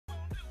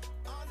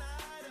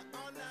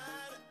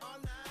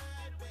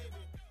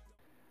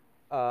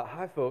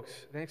Hi, folks.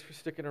 Thanks for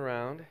sticking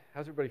around.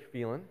 How's everybody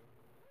feeling?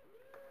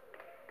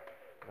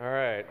 All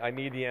right. I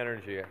need the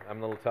energy. I'm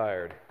a little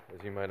tired,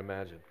 as you might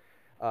imagine.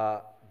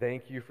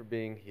 Thank you for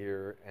being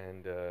here,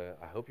 and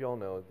I hope you all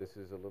know this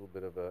is a little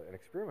bit of an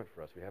experiment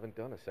for us. We haven't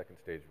done a second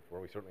stage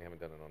before. We certainly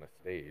haven't done it on a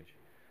stage,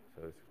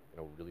 so it's in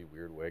a really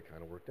weird way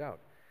kind of worked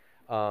out.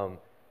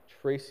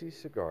 Tracy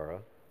Segarra,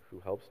 who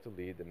helps to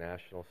lead the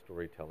National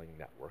Storytelling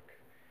Network,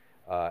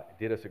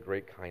 did us a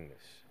great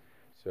kindness.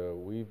 So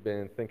we've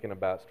been thinking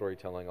about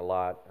storytelling a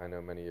lot. I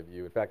know many of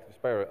you. In fact,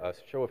 just by a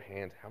show of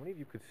hands, how many of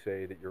you could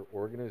say that your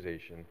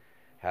organization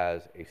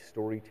has a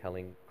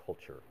storytelling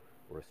culture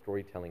or a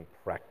storytelling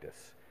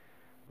practice?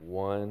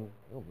 One,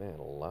 oh man,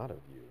 a lot of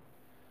you.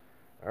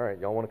 All right,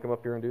 y'all want to come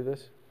up here and do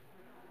this?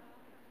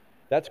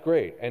 That's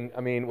great. And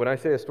I mean, when I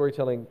say a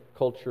storytelling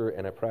culture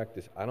and a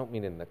practice, I don't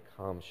mean in the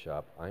comm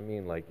shop. I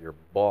mean like your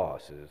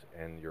bosses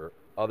and your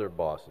other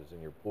bosses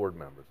and your board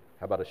members.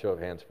 How about a show of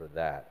hands for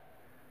that?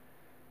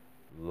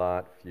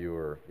 Lot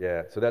fewer.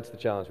 Yeah, so that's the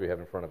challenge we have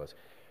in front of us.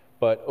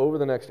 But over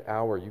the next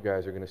hour, you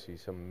guys are going to see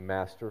some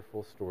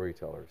masterful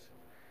storytellers.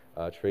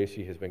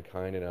 Tracy has been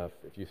kind enough.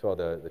 If you saw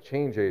the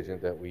change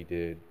agent that we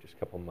did just a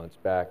couple months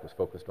back, was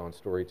focused on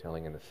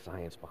storytelling and the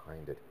science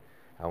behind it,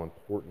 how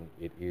important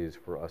it is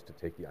for us to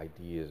take the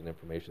ideas and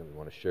information that we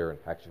want to share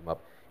and package them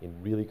up in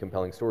really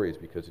compelling stories,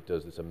 because it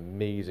does this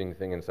amazing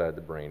thing inside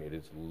the brain. It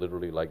is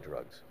literally like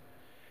drugs.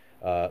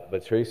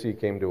 But Tracy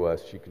came to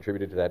us, she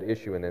contributed to that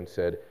issue, and then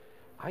said,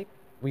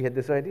 we had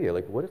this idea,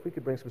 like, what if we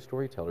could bring some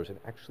storytellers and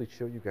actually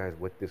show you guys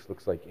what this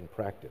looks like in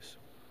practice?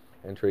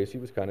 And Tracy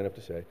was kind enough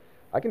to say,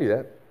 I can do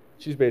that.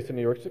 She's based in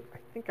New York. She's like, I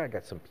think I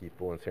got some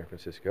people in San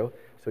Francisco.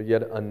 So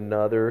yet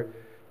another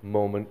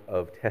moment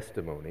of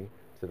testimony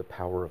to the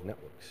power of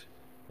networks,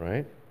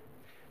 right?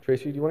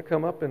 Tracy, do you want to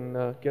come up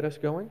and get us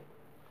going?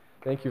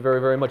 Thank you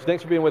very, very much.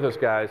 Thanks for being with us,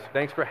 guys.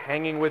 Thanks for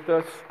hanging with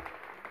us.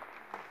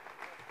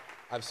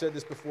 I've said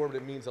this before, but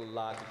it means a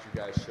lot that you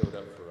guys showed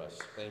up for us.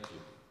 Thank you.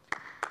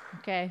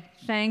 Okay,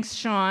 thanks,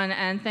 Sean,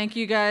 and thank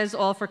you guys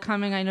all for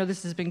coming. I know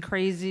this has been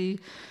crazy.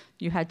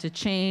 You had to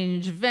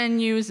change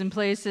venues and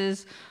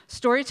places.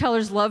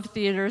 Storytellers love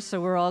theater,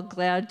 so we're all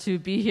glad to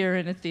be here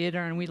in a theater,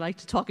 and we like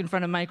to talk in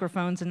front of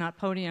microphones and not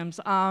podiums.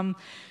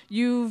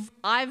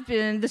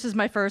 This is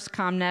my first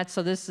ComNet,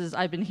 so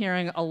I've been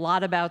hearing a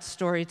lot about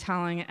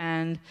storytelling,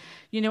 and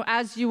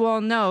as you all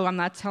know, I'm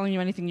not telling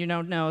you anything you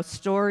don't know,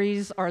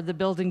 stories are the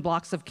building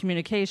blocks of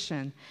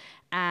communication.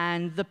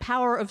 And the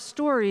power of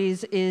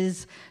stories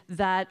is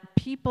that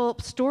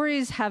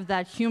stories have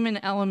that human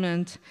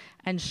element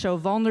and show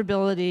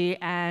vulnerability,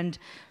 and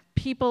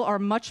people are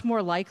much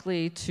more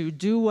likely to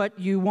do what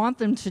you want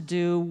them to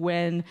do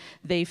when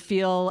they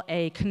feel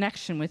a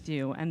connection with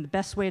you. And the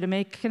best way to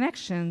make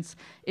connections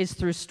is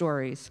through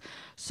stories.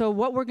 So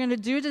what we're going to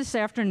do this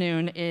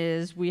afternoon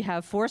is we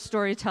have 4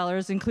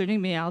 storytellers, including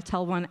me. I'll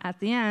tell one at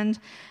the end.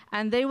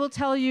 And they will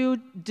tell you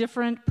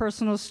different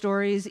personal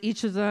stories.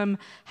 Each of them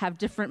have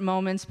different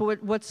moments.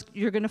 But what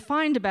you're going to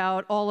find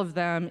about all of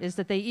them is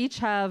that they each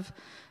have,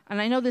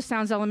 and I know this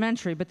sounds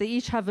elementary, but they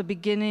each have a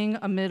beginning,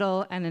 a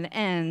middle, and an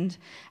end.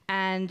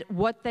 And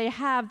what they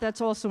have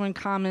that's also in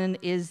common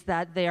is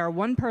that they are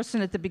one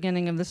person at the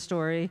beginning of the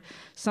story.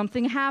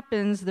 Something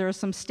happens, there are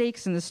some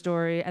stakes in the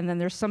story, and then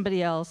there's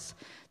somebody else.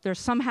 They're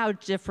somehow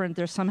different,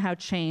 they're somehow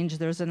changed.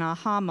 There's an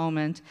aha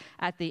moment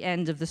at the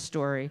end of the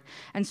story.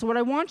 And so what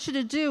I want you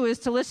to do is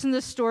to listen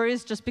to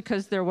stories just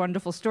because they're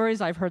wonderful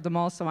stories. I've heard them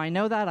all, so I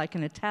know that, I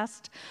can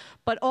attest.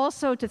 But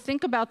also to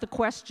think about the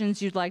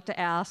questions you'd like to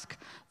ask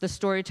the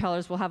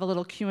storytellers. We'll have a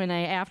little Q&A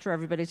after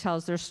everybody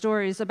tells their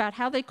stories about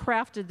how they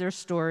crafted their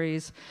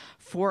stories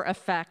for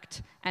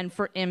effect and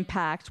for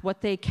impact,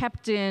 what they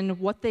kept in,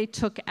 what they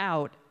took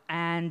out,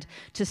 and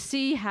to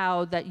see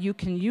how that you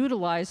can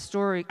utilize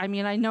story. I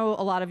mean, I know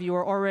a lot of you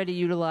are already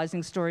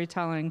utilizing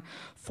storytelling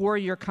for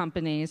your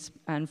companies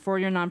and for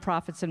your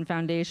nonprofits and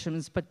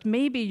foundations, but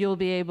maybe you'll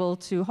be able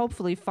to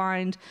hopefully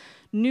find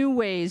new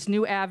ways,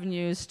 new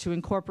avenues to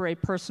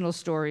incorporate personal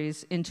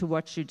stories into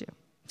what you do.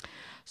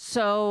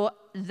 So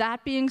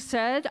that being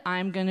said,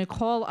 I'm going to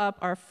call up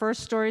our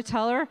first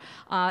storyteller.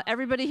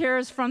 Everybody here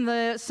is from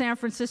the San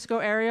Francisco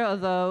area,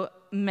 although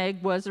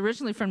Meg was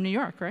originally from New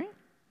York, right?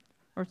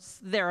 Or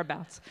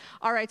thereabouts.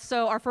 All right,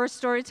 so our first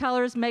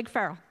storyteller is Meg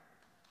Farrell.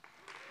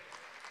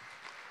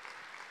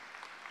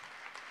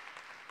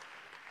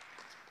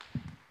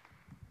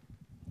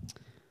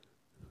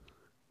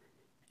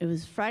 It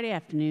was Friday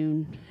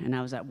afternoon, and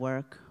I was at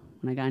work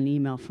when I got an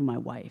email from my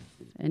wife.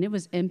 And it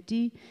was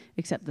empty,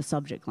 except the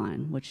subject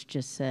line, which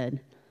just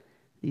said,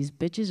 "These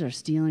bitches are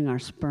stealing our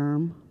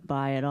sperm.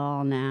 Buy it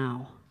all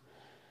now."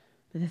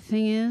 But the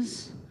thing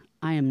is,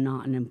 I am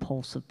not an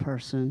impulsive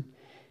person.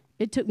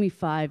 It took me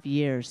 5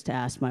 years to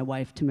ask my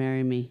wife to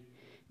marry me.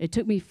 It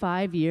took me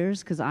 5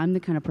 years because I'm the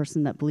kind of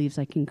person that believes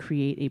I can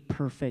create a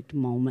perfect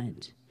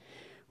moment.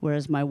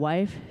 Whereas my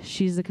wife,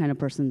 she's the kind of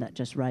person that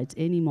just rides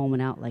any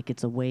moment out like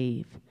it's a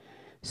wave.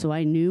 So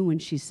I knew when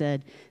she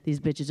said,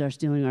 "These bitches are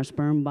stealing our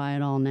sperm, buy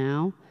it all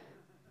now,"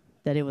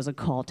 that it was a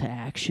call to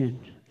action.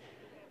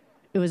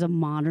 It was a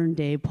modern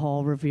day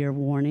Paul Revere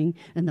warning,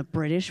 and the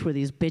British were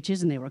these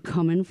bitches, and they were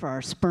coming for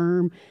our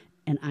sperm,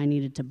 and I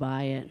needed to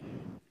buy it.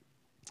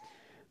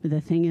 But the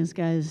thing is,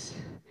 guys,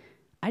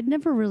 I'd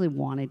never really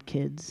wanted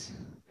kids.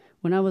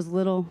 When I was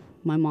little,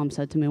 my mom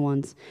said to me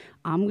once,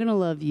 "I'm gonna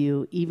love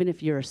you even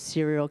if you're a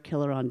serial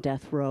killer on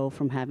death row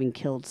from having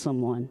killed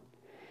someone."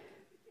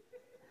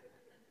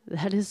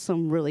 That is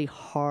some really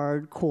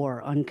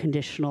hardcore,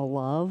 unconditional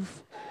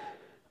love.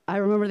 I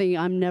remember thinking,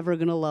 I'm never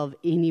gonna love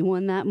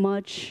anyone that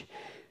much,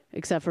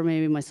 except for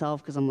maybe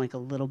myself, because I'm like a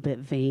little bit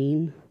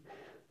vain.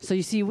 So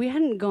you see, we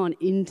hadn't gone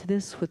into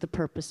this with the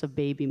purpose of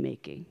baby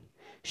making.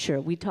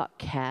 Sure, we talk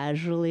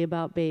casually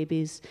about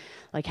babies,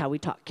 like how we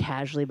talk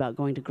casually about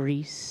going to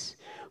Greece,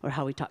 or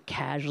how we talk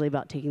casually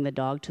about taking the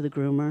dog to the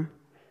groomer.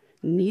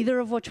 Neither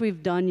of which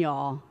we've done,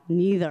 y'all.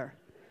 Neither.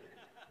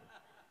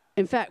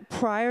 In fact,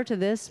 prior to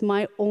this,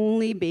 my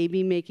only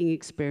baby-making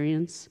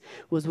experience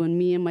was when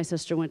me and my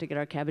sister went to get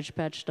our Cabbage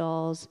Patch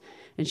dolls,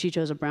 and she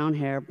chose a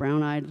brown-haired,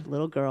 brown-eyed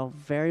little girl,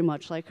 very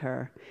much like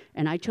her,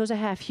 and I chose a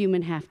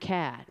half-human,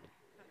 half-cat.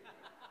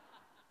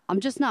 I'm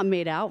just not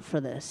made out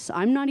for this.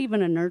 I'm not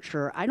even a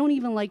nurturer. I don't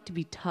even like to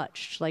be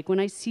touched. Like when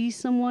I see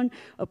someone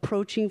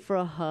approaching for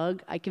a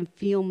hug, I can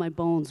feel my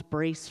bones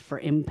brace for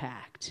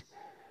impact.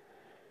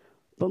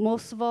 But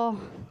most of all,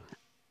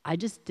 I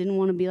just didn't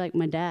want to be like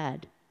my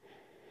dad.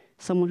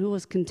 Someone who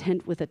was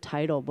content with a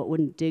title but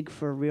wouldn't dig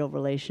for a real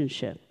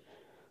relationship.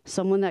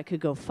 Someone that could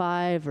go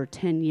 5 or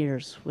 10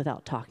 years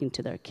without talking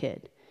to their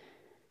kid.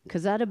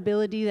 Because that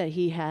ability that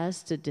he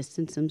has to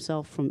distance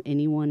himself from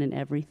anyone and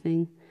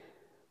everything,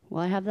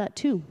 well, I have that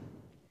too.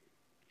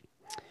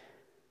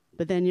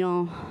 But then,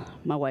 y'all,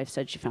 my wife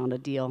said she found a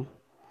deal.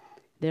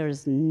 There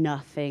is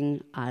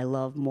nothing I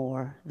love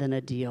more than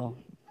a deal.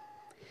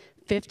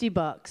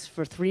 $50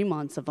 for 3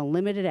 months of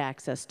unlimited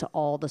access to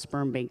all the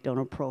sperm bank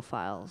donor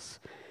profiles.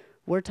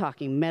 We're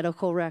talking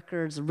medical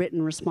records,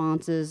 written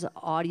responses,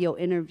 audio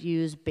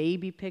interviews,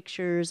 baby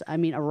pictures. I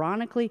mean,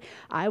 ironically,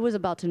 I was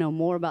about to know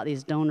more about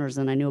these donors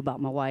than I knew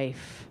about my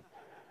wife.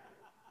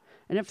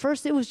 And at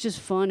first, it was just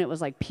fun. It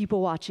was like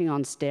people watching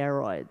on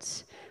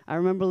steroids. I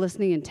remember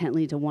listening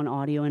intently to one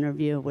audio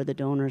interview where the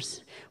donor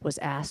was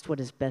asked what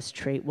his best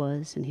trait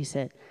was, and he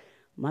said,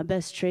 "My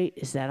best trait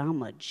is that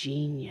I'm a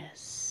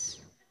genius."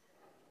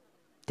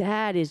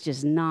 That is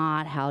just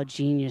not how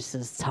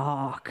geniuses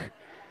talk.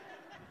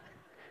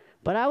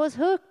 But I was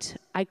hooked.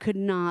 I could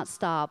not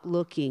stop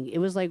looking. It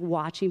was like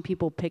watching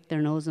people pick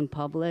their nose in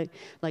public.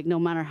 Like no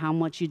matter how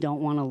much you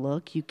don't want to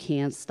look, you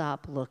can't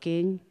stop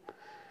looking.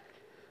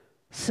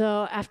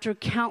 So after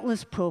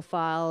countless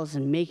profiles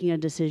and making a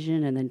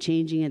decision and then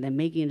changing it, then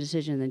making a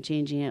decision and then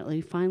changing it,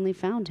 we finally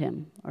found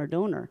him, our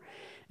donor.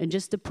 And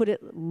just to put it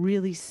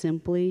really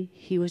simply,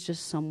 he was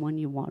just someone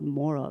you want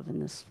more of in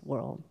this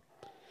world.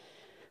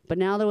 But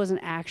now there was an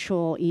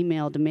actual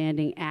email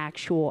demanding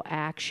actual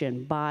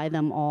action. Buy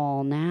them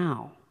all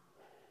now.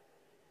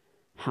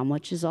 How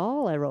much is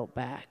all? I wrote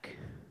back.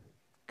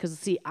 Because,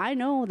 see, I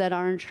know that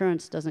our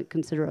insurance doesn't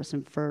consider us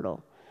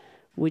infertile.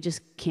 We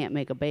just can't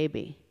make a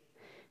baby.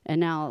 And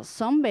now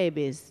some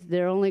babies,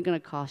 they're only going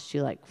to cost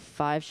you like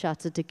 5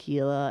 shots of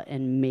tequila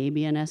and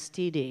maybe an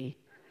STD.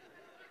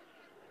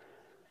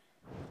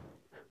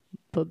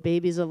 But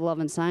babies of love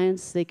and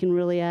science, they can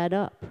really add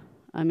up.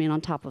 I mean,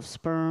 on top of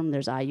sperm,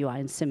 there's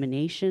IUI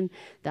insemination.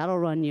 That'll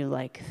run you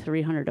like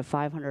 $300 to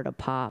 $500 a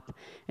pop.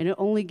 And it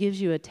only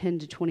gives you a 10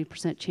 to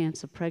 20%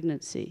 chance of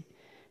pregnancy.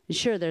 And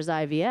sure, there's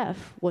IVF,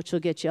 which will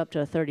get you up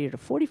to a 30 to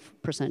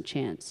 40%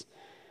 chance.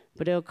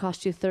 But it'll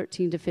cost you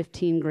 13 to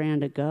 15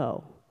 grand to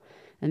go.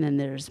 And then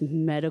there's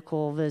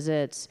medical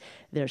visits,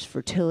 there's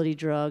fertility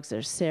drugs,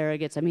 there's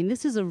surrogates. I mean,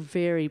 this is a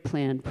very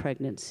planned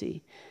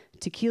pregnancy.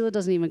 Tequila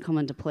doesn't even come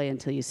into play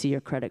until you see your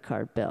credit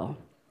card bill.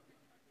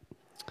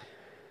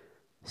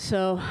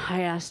 So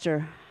I asked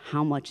her,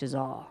 how much is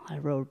all? I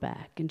wrote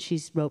back, and she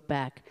wrote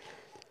back,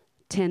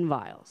 10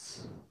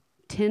 vials.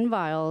 10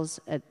 vials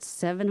at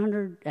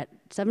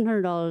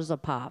 $700 a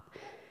pop.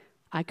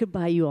 I could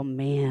buy you a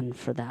man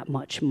for that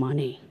much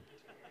money.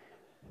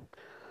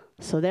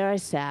 So there I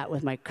sat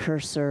with my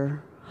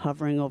cursor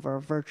hovering over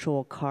a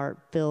virtual cart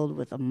filled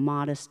with a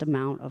modest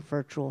amount of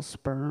virtual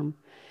sperm.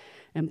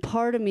 And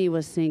part of me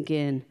was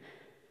thinking,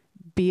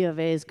 B of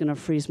A is going to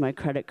freeze my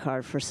credit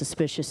card for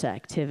suspicious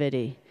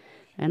activity.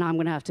 And I'm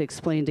going to have to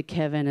explain to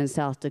Kevin in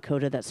South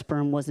Dakota that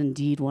sperm was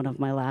indeed one of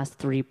my last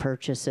 3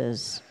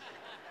 purchases.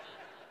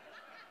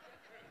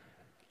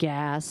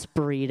 Gas,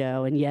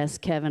 burrito, and yes,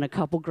 Kevin, a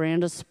couple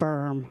grand of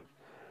sperm.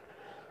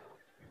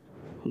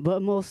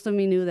 But most of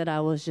me knew that I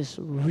was just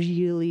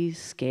really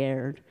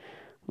scared,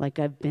 like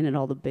I've been at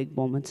all the big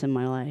moments in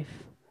my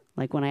life,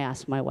 like when I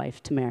asked my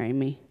wife to marry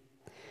me.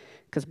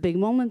 Because big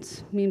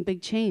moments mean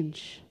big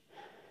change.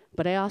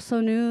 But I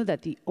also knew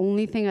that the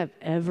only thing I've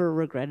ever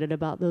regretted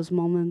about those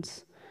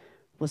moments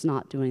was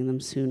not doing them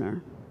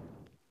sooner.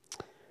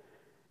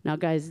 Now,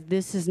 guys,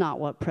 this is not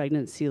what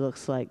pregnancy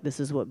looks like. This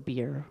is what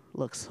beer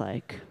looks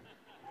like.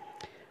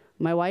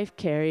 My wife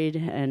carried,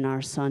 and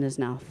our son is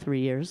now 3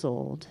 years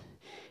old.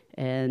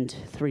 And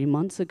 3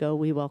 months ago,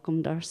 we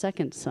welcomed our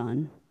second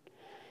son.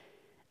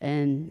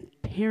 And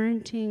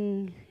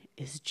parenting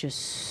is just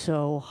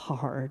so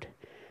hard.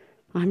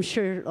 I'm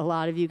sure a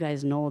lot of you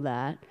guys know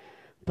that,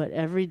 but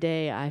every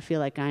day I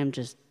feel like I'm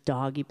just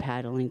doggy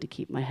paddling to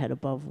keep my head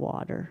above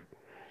water.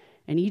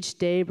 And each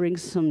day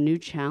brings some new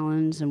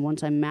challenge, and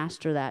once I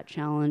master that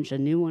challenge, a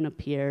new one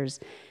appears,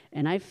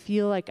 and I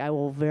feel like I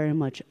will very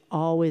much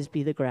always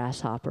be the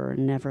grasshopper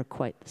and never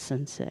quite the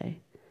sensei.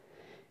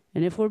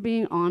 And if we're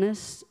being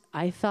honest,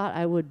 I thought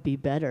I would be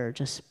better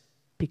just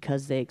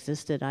because they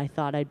existed. I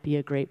thought I'd be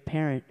a great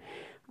parent.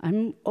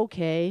 I'm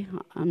okay,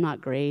 I'm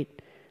not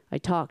great. I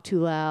talk too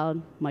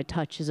loud, my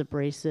touch is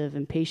abrasive,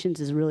 and patience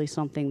is really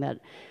something that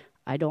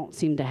I don't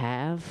seem to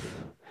have.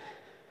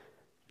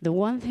 The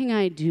one thing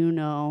I do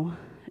know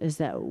is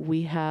that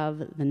we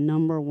have the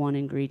number one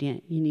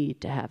ingredient you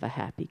need to have a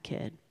happy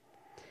kid: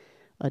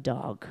 a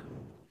dog.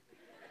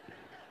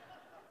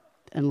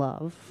 And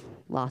love,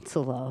 lots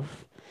of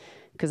love.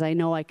 Because I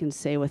know I can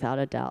say without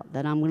a doubt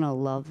that I'm going to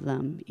love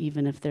them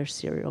even if they're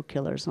serial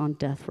killers on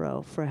death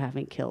row for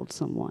having killed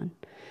someone.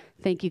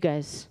 Thank you,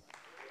 guys.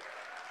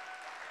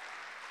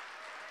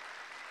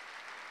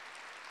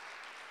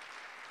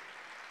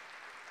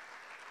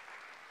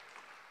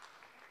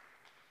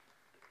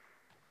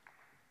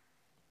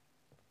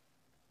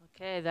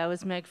 Okay, that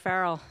was Meg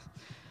Farrell.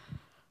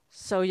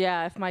 So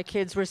yeah, if my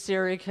kids were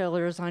serial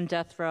killers on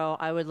death row,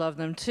 I would love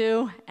them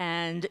too.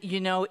 And you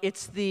know,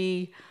 it's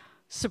the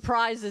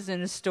surprises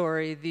in a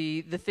story,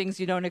 the things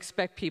you don't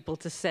expect people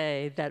to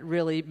say that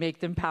really make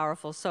them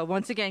powerful. So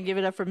once again, give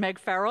it up for Meg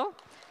Farrell.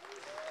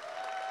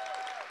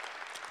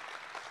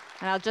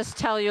 And I'll just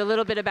tell you a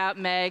little bit about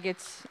Meg.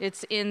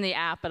 It's in the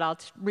app, but I'll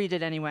read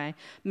it anyway.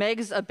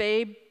 Meg's a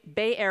Bay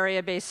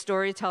Area-based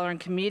storyteller and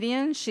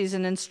comedian. She's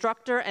an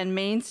instructor and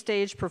main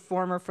stage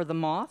performer for The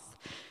Moth.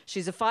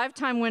 She's a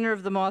 5-time winner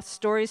of The Moth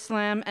Story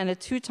Slam and a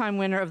 2-time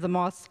winner of The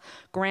Moth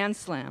Grand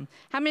Slam.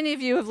 How many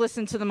of you have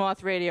listened to The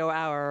Moth Radio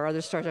Hour or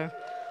other storytelling?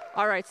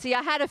 All right, see,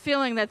 I had a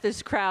feeling that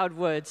this crowd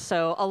would.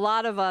 So a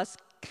lot of us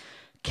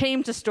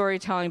came to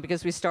storytelling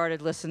because we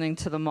started listening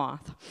to The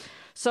Moth.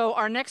 So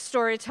our next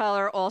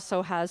storyteller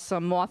also has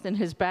some moth in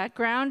his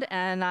background,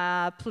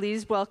 and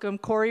please welcome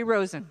Corey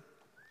Rosen.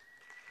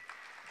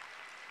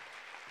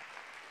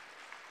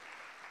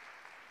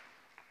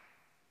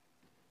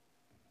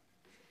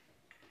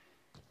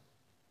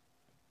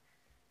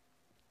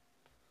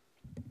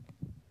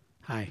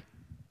 Hi.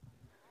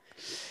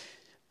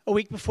 A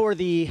week before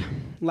the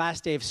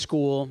last day of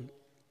school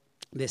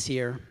this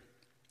year,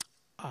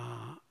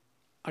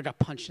 I got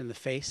punched in the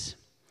face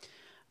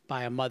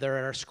by a mother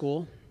at our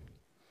school,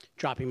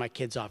 dropping my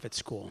kids off at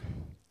school.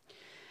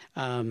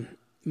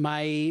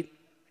 My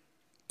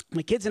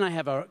kids and I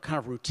have a kind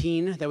of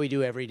routine that we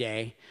do every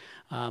day.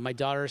 My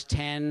daughter's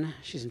 10,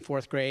 she's in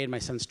 4th grade. My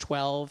son's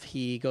 12,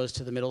 he goes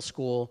to the middle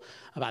school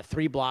about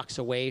 3 blocks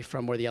away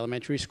from where the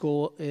elementary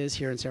school is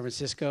here in San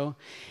Francisco.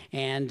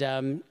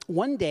 And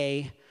one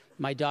day,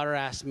 my daughter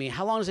asked me,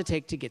 how long does it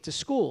take to get to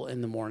school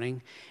in the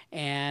morning?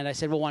 And I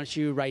said, well, why don't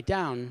you write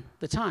down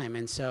the time?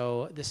 And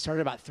so this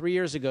started about 3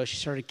 years ago. She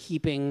started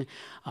keeping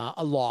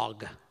a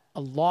log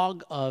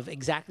of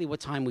exactly what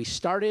time we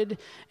started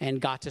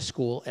and got to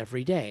school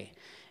every day.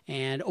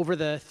 And over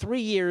the 3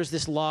 years,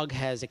 this log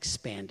has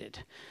expanded.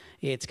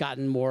 It's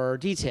gotten more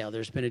detailed.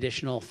 There's been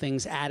additional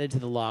things added to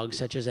the log,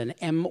 such as an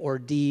M or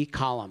D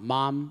column,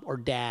 mom or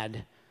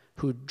dad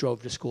who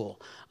drove to school,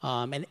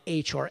 an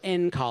H or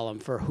N column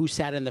for who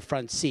sat in the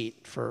front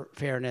seat, for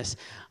fairness,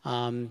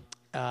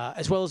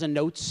 as well as a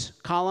notes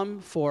column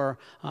for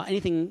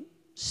anything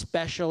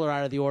special or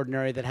out of the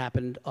ordinary that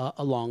happened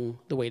along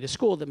the way to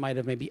school that might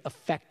have maybe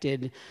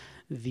affected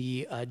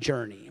the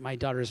journey. My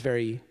daughter is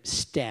very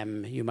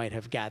STEM, you might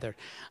have gathered.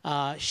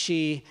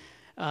 She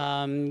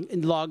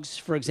in logs,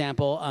 for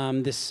example,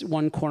 this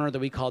one corner that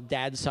we call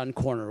Dad-Son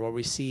Corner, where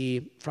we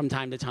see from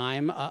time to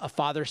time a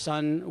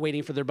father-son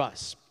waiting for their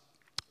bus.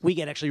 We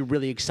get actually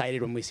really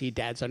excited when we see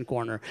Dad-Son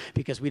Corner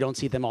because we don't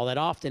see them all that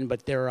often,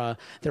 but they're a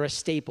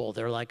staple.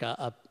 They're like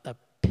a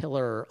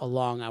pillar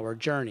along our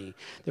journey.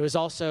 There was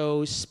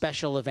also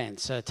special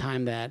events, a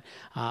time that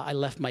I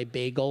left my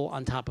bagel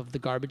on top of the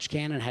garbage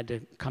can and had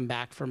to come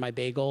back for my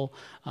bagel,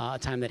 a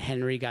time that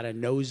Henry got a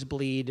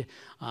nosebleed,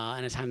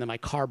 and a time that my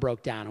car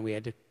broke down and we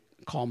had to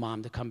call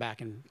mom to come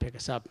back and pick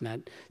us up, and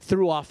that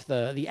threw off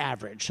the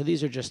average. So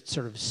these are just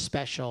sort of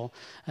special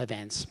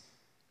events.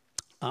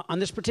 On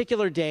this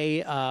particular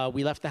day,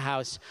 we left the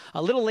house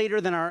a little later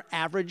than our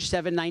average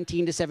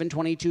 7:19 to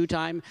 7:22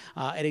 time,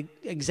 at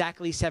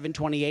exactly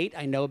 7:28.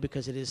 I know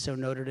because it is so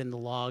noted in the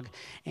log.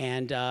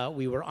 And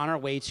we were on our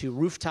way to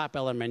Rooftop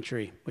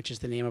Elementary, which is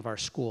the name of our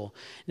school.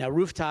 Now,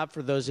 Rooftop,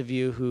 for those of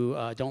you who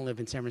don't live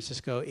in San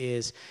Francisco,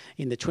 is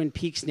in the Twin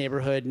Peaks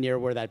neighborhood near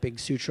where that big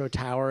Sutro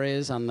Tower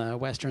is on the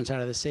western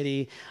side of the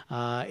city.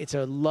 It's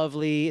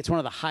one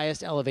of the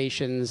highest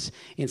elevations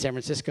in San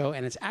Francisco,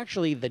 and it's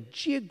actually the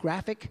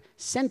geographic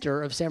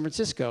center of San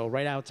Francisco,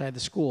 right outside the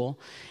school.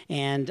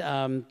 And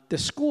the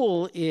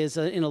school is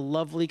in a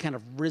lovely kind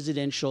of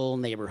residential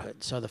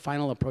neighborhood. So the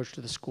final approach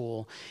to the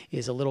school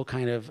is a little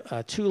kind of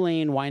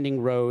two-lane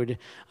winding road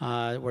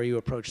where you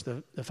approach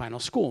the final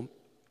school.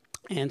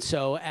 And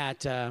so at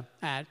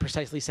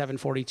precisely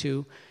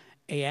 7:42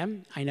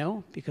 a.m., I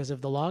know because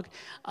of the log,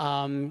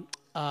 an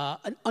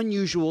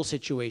unusual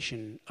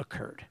situation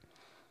occurred.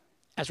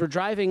 As we're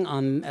driving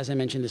on, as I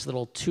mentioned, this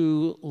little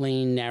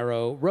two-lane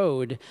narrow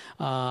road,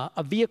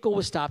 a vehicle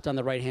was stopped on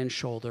the right-hand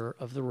shoulder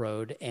of the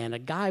road, and a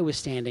guy was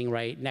standing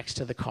right next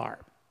to the car.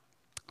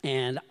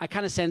 And I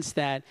kind of sensed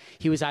that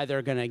he was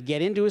either going to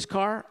get into his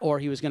car or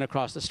he was going to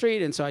cross the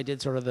street, and so I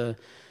did sort of the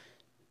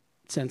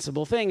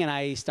sensible thing, and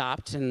I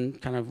stopped and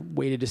kind of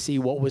waited to see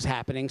what was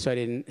happening so I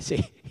didn't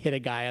hit a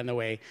guy on the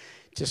way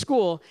to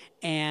school.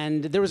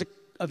 And there was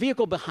a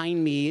vehicle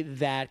behind me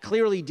that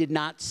clearly did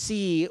not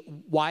see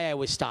why I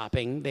was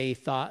stopping. They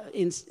thought,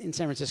 in San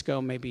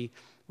Francisco, maybe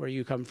where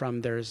you come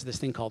from, there's this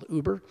thing called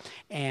Uber,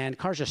 and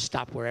cars just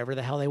stop wherever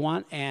the hell they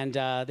want. And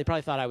they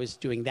probably thought I was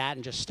doing that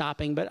and just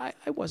stopping, but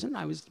I wasn't.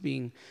 I was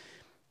being,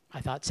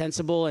 I thought,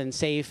 sensible and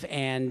safe,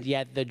 and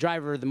yet the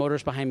driver, the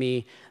motorist behind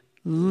me,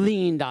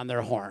 leaned on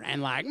their horn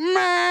and like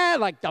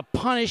the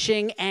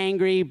punishing,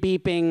 angry,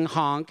 beeping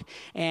honk.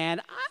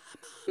 And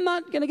I'm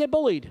not going to get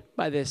bullied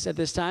by this at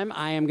this time.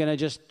 I am going to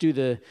just do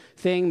the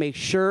thing, make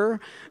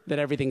sure that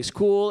everything's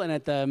cool. And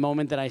at the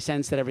moment that I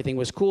sense that everything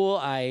was cool,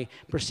 I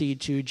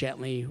proceed to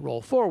gently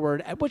roll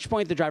forward, at which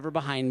point the driver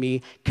behind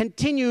me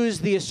continues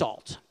the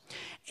assault.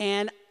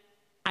 And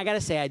I got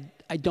to say,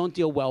 I don't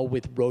deal well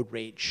with road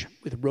rage.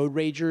 With road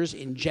ragers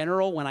in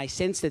general, when I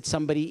sense that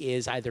somebody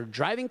is either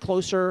driving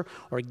closer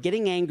or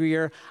getting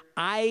angrier,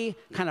 I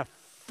kind of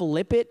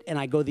flip it and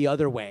I go the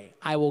other way.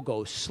 I will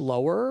go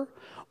slower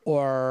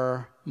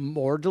or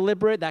more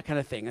deliberate, that kind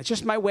of thing. It's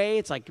just my way.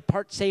 It's like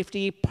part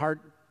safety, part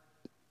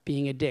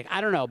being a dick. I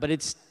don't know, but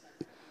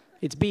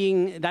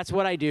that's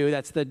what I do.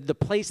 That's the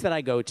place that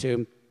I go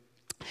to.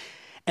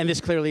 And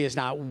this clearly is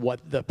not what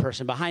the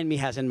person behind me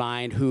has in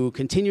mind, who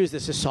continues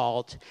this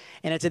assault.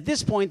 And it's at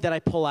this point that I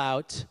pull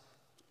out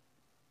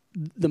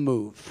the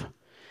move.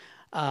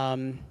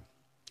 I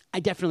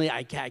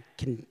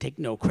can take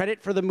no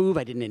credit for the move.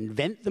 I didn't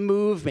invent the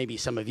move. Maybe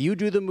some of you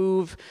do the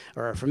move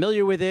or are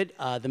familiar with it.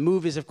 The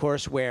move is, of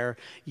course, where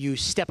you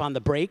step on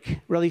the brake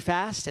really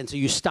fast, and so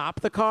you stop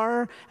the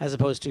car as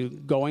opposed to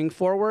going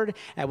forward,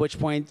 at which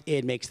point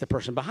it makes the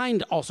person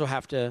behind also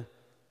have to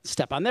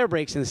step on their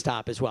brakes and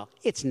stop as well.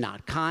 It's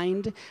not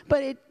kind,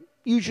 but it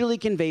usually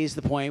conveys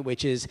the point,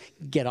 which is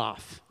get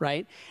off,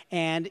 right?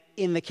 And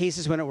in the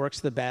cases when it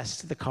works the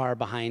best, the car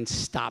behind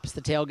stops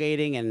the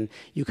tailgating and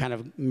you kind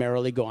of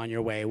merrily go on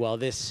your way. Well,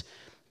 this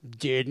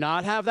did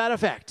not have that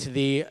effect.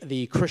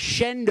 The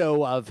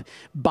crescendo of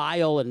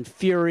bile and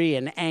fury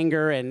and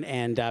anger and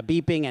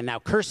beeping and now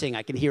cursing,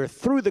 I can hear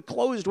through the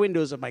closed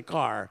windows of my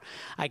car.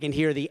 I can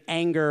hear the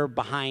anger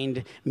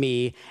behind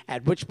me,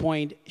 at which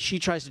point she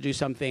tries to do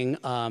something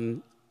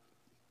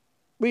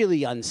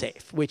really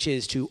unsafe, which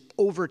is to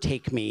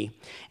overtake me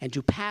and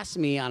to pass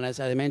me on, as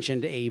I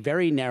mentioned, a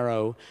very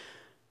narrow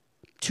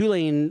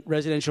two-lane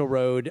residential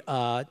road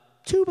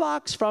 2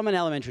 blocks from an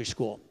elementary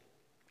school.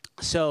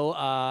 So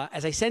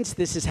as I sense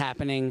this is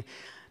happening,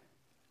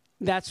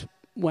 that's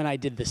when I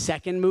did the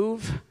second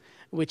move,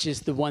 which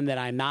is the one that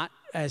I'm not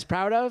as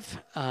proud of.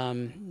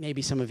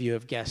 Maybe some of you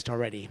have guessed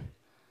already.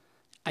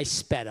 I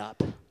sped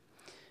up.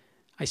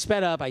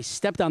 I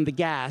stepped on the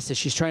gas as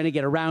she's trying to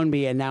get around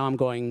me, and now I'm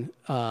going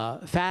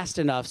fast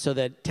enough so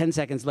that 10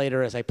 seconds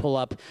later, as I pull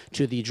up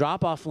to the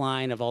drop-off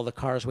line of all the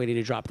cars waiting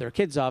to drop their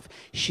kids off,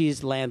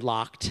 she's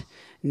landlocked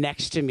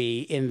next to me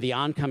in the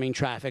oncoming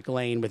traffic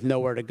lane with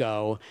nowhere to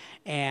go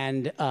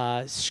and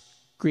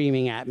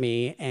screaming at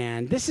me.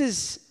 And this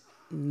is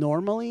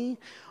normally,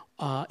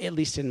 at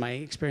least in my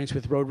experience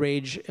with road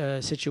rage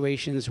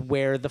situations,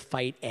 where the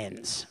fight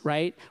ends,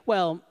 right?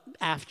 Well,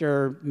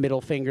 after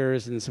middle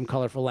fingers and some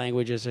colorful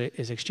language is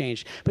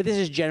exchanged. But this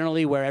is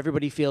generally where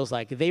everybody feels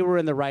like they were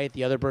in the right,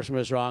 the other person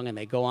was wrong, and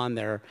they go on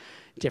their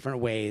different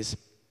ways.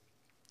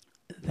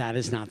 That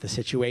is not the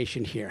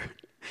situation here.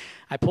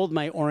 I pulled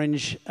my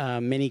orange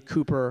Mini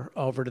Cooper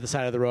over to the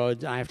side of the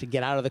road. I have to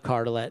get out of the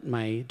car to let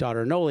my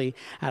daughter Noli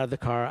out of the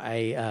car.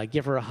 I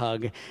give her a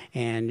hug,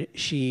 and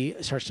she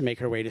starts to make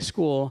her way to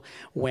school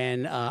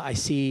when I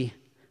see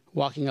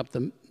walking up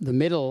the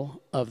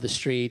middle of the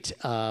street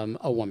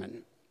a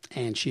woman.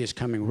 And she is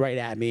coming right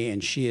at me,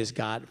 and she has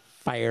got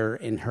fire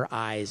in her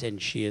eyes,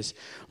 and she is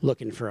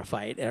looking for a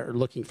fight, or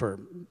looking for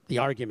the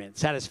argument,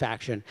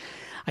 satisfaction.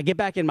 I get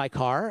back in my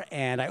car,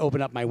 and I open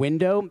up my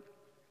window.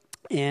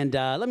 And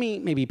let me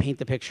maybe paint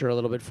the picture a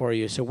little bit for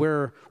you. So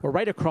we're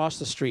right across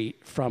the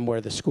street from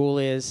where the school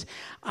is.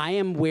 I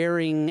am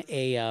wearing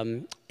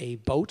a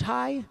bow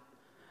tie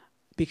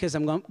because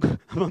I'm going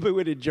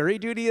to jury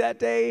duty that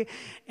day,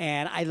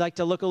 and I'd like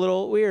to look a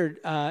little weird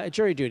at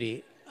jury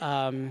duty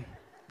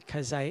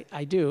because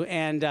I do.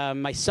 And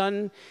my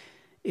son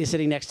is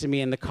sitting next to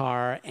me in the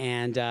car,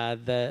 and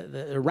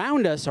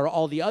around us are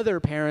all the other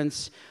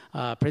parents,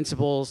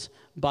 principals,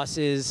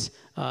 buses,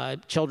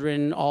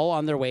 children, all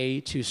on their way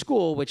to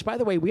school, which, by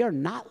the way, we are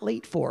not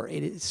late for.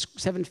 It is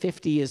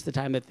 7:50 is the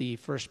time that the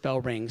first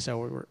bell rings, so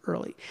we're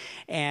early.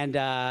 And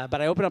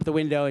but I open up the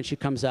window, and she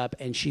comes up,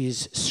 and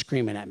she's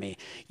screaming at me.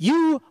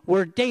 "You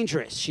were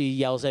dangerous," she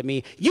yells at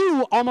me.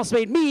 "You almost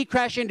made me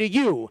crash into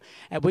you."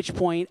 At which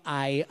point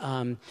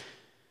I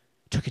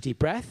took a deep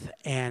breath,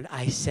 and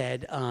I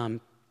said,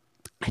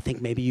 I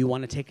think maybe you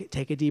want to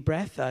take a deep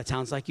breath. It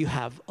sounds like you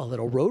have a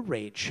little road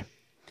rage.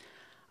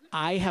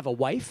 I have a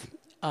wife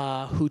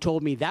who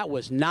told me that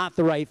was not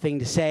the right thing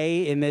to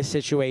say in this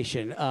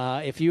situation.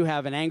 If you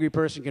have an angry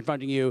person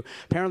confronting you,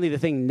 apparently the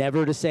thing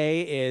never to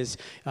say is,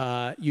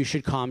 "You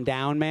should calm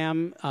down,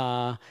 ma'am."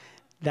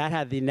 That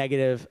had the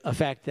negative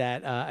effect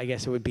that I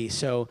guess it would be.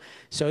 So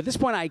at this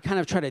point, I kind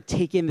of try to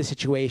take in the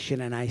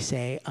situation, and I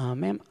say,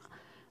 "Ma'am,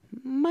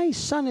 my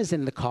son is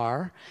in the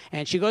car."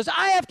 And she goes,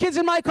 "I have kids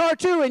in my car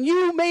too, and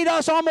you made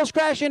us almost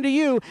crash into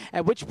you."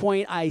 At which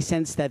point I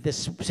sensed that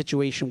this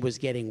situation was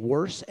getting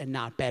worse and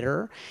not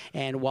better.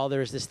 And while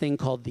there's this thing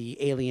called the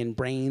alien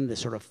brain, the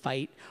sort of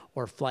fight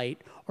or flight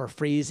or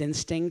freeze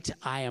instinct,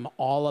 I am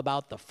all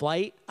about the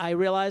flight, I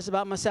realize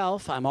about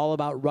myself. I'm all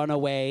about run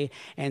away.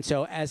 And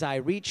so as I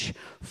reach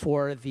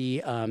for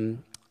the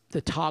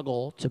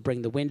toggle to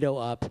bring the window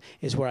up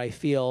is where I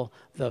feel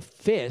the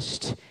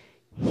fist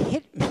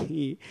hit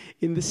me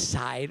in the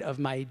side of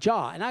my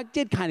jaw. And I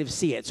did kind of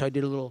see it, so I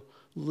did a little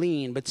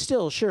lean. But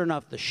still, sure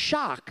enough, the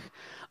shock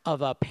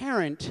of a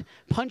parent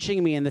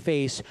punching me in the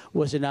face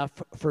was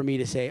enough for me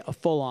to say a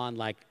full-on,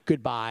 like,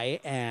 goodbye,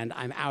 and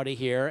I'm out of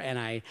here. And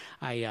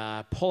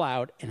I pull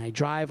out, and I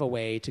drive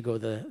away to go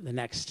the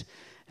next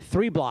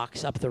 3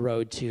 blocks up the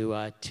road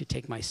to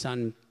take my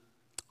son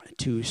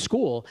to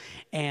school.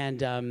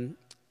 And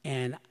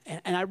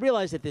I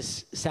realize that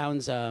this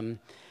sounds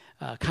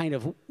kind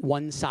of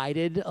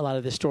one-sided, a lot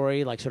of the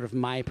story, like sort of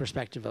my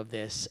perspective of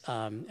this.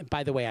 And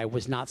by the way, I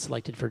was not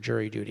selected for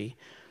jury duty.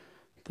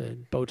 The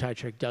bow tie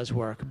trick does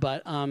work.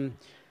 But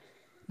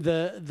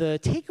the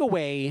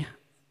takeaway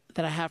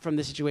that I have from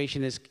this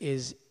situation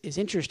is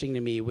interesting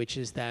to me, which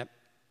is that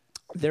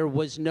there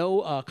was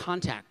no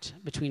contact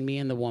between me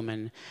and the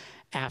woman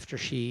after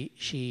she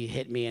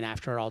hit me and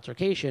after our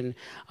altercation.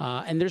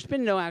 And there's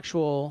been no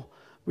actual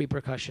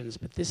repercussions.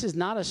 But this is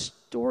not a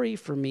story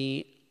for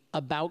me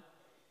about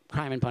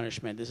crime and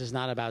punishment. This is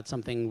not about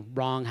something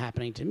wrong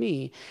happening to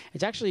me.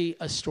 It's actually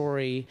a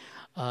story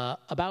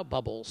about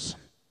bubbles,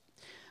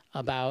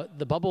 about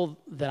the bubble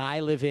that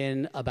I live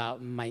in,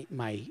 about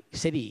my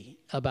city,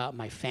 about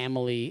my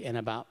family, and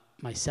about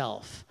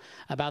myself,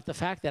 about the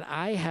fact that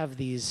I have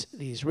these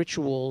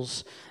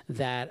rituals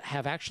that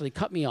have actually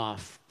cut me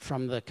off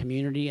from the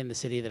community and the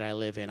city that I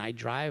live in. I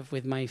drive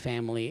with my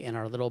family in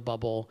our little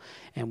bubble,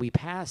 and we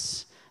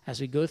pass, as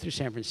we go through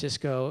San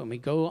Francisco, and we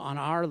go on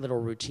our little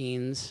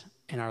routines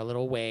in our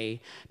little way,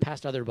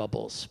 past other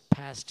bubbles,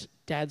 past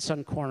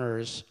dad-son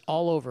corners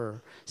all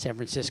over San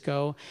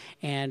Francisco,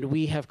 and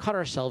we have cut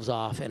ourselves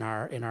off in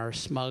our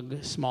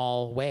smug,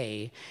 small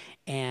way.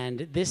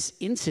 And this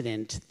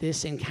incident,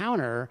 this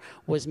encounter,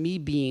 was me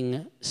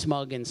being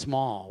smug and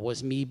small,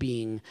 was me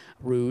being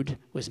rude,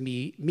 was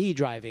me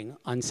driving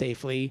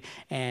unsafely,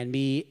 and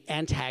me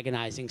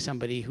antagonizing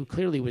somebody who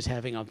clearly was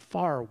having a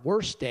far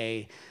worse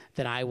day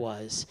than I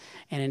was.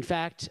 And in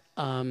fact,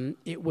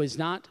 it was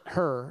not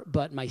her,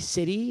 but my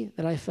city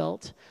that I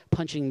felt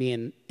punching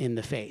me in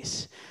the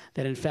face.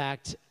 That in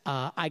fact,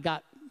 I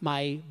got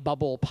my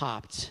bubble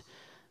popped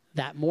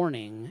that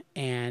morning,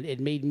 and it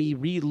made me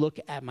re-look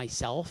at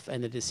myself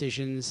and the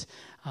decisions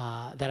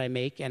that I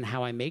make and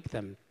how I make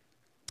them.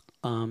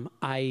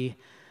 I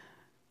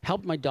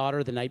helped my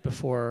daughter the night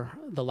before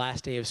the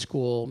last day of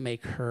school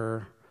make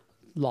her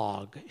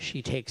log.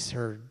 She takes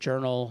her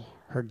journal,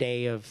 her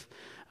day of,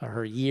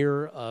 her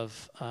year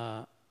of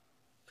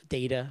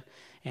data,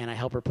 and I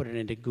help her put it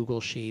into Google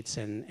Sheets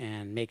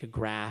and make a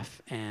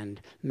graph and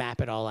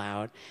map it all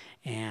out.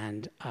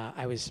 And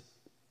I was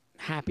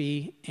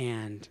happy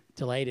and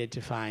delighted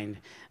to find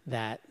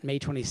that May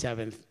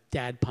 27th,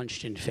 Dad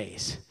punched in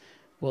face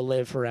will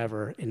live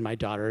forever in my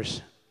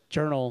daughter's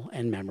journal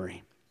and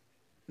memory.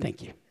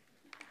 Thank you.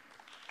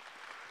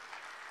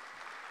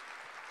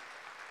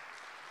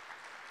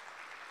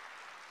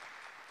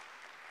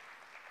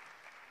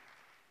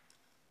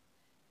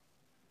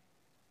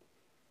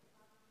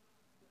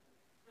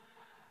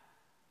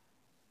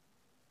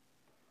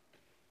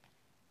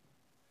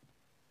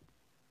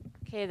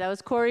 Okay, that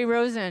was Corey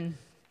Rosen.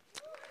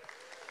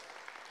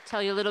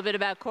 Tell you a little bit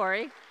about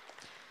Corey,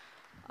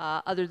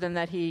 other than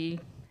that he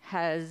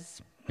has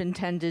been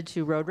tended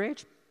to road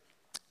rage.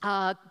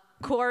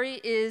 Corey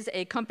is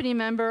a company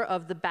member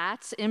of the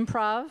Bats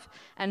Improv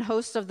and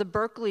host of the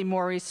Berkeley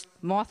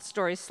Moth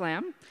Story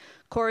Slam.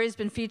 Corey's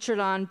been featured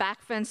on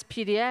Backfence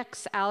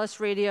PDX, Alice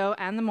Radio,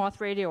 and the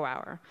Moth Radio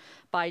Hour.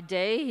 By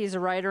day, he's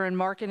a writer and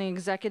marketing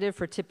executive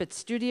for Tippett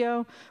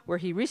Studio, where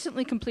he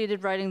recently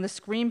completed writing the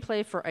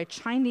screenplay for a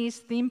Chinese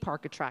theme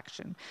park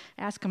attraction.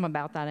 Ask him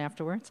about that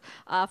afterwards.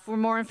 For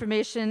more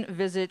information,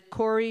 visit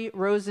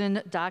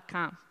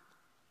CoreyRosen.com.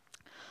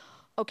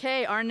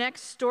 Okay, our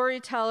next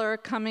storyteller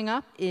coming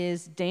up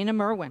is Dana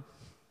Merwin.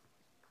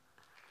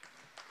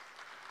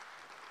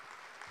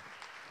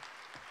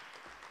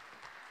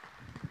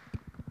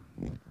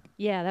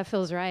 Yeah, that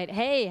feels right.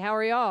 Hey, how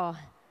are y'all?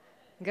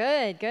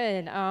 Good,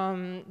 good.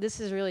 This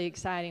is really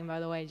exciting,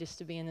 by the way, just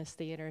to be in this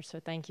theater, so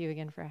thank you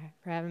again for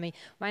having me.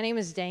 My name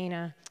is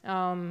Dana.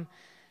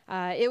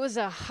 It was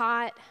a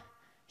hot,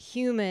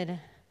 humid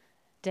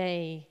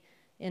day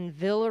in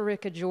Villa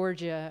Rica,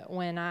 Georgia,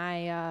 when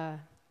I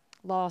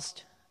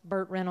lost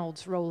Burt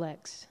Reynolds'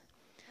 Rolex.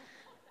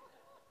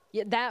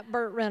 Yeah, that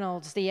Burt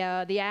Reynolds, the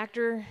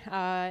actor,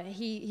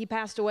 he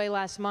passed away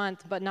last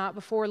month, but not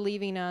before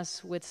leaving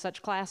us with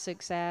such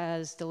classics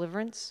as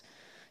Deliverance,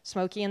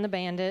 Smokey and the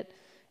Bandit,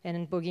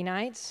 and Boogie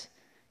Nights.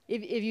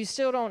 If you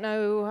still don't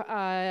know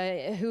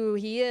who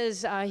he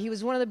is, he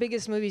was one of the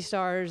biggest movie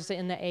stars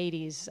in the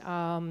 80s.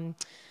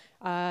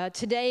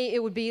 Today,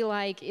 it would be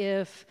like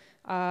if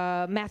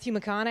Matthew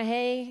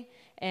McConaughey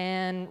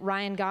and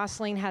Ryan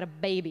Gosling had a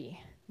baby,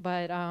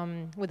 but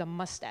with a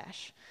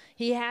mustache.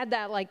 He had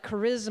that like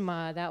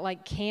charisma, that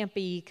like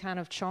campy kind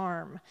of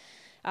charm.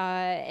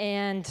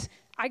 And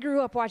I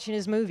grew up watching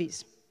his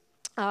movies.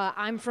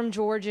 I'm from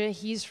Georgia,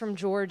 he's from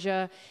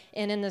Georgia,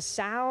 and in the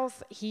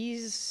South,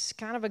 he's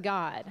kind of a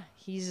god.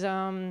 He's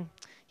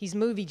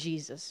movie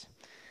Jesus.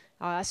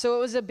 So it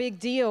was a big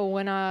deal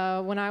when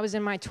I was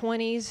in my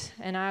 20s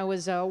and I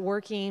was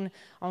working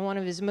on one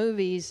of his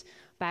movies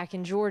back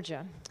in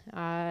Georgia.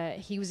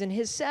 He was in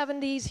his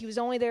 70s. He was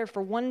only there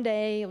for one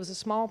day. It was a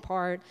small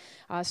part.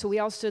 So we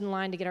all stood in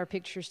line to get our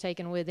pictures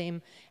taken with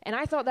him. And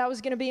I thought that was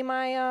going to be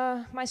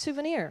my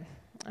souvenir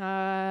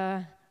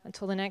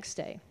until the next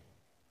day.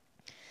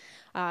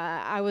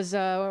 I was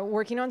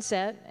working on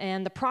set,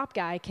 and the prop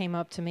guy came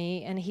up to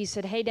me, and he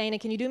said, "Hey, Dana,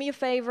 can you do me a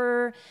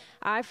favor?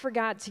 I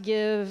forgot to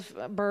give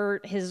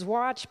Bert his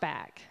watch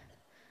back."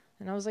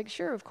 And I was like,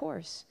 "Sure, of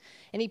course."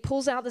 And he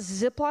pulls out this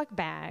Ziploc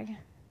bag,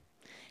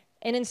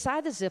 and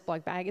inside the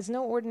Ziploc bag is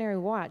no ordinary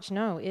watch.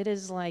 No, it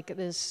is like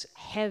this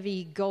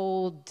heavy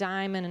gold,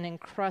 diamond, and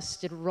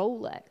encrusted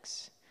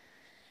Rolex.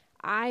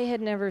 I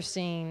had never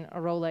seen a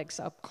Rolex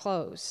up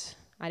close.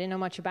 I didn't know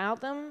much about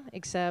them,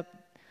 except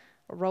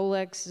a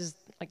Rolex is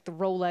like the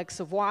Rolex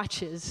of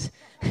watches.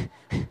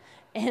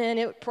 And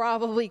it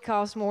probably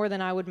cost more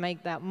than I would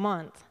make that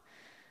month.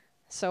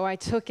 So I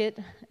took it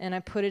and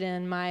I put it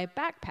in my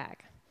backpack.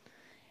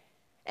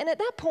 And at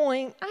that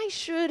point, I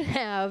should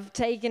have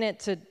taken it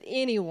to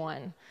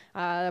anyone,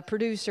 a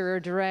producer,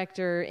 a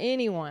director,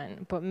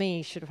 anyone but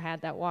me should have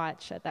had that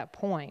watch at that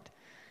point.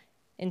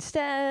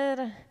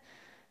 Instead,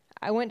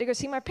 I went to go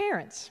see my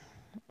parents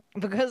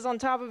because on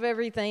top of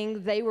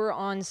everything, they were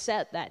on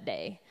set that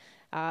day.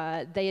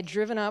 They had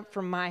driven up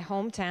from my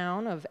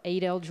hometown of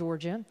Adel,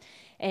 Georgia,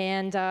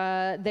 and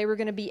they were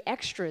going to be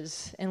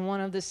extras in one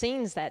of the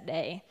scenes that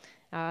day.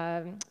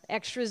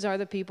 Extras are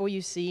the people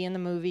you see in the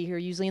movie who are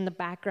usually in the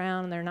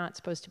background, and they're not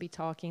supposed to be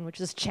talking,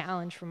 which is a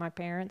challenge for my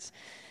parents.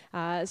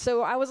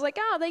 So I was like,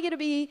 oh, they get to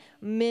be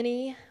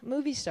mini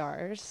movie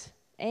stars,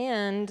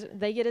 and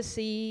they get to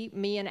see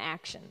me in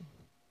action.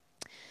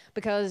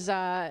 Because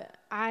I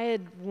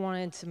had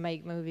wanted to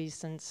make movies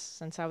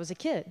since I was a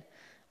kid.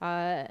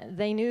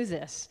 They knew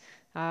this.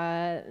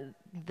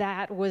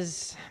 That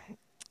was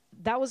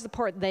the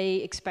part they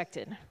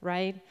expected,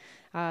 right?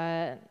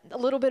 A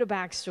little bit of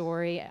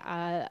backstory.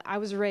 I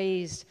was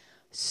raised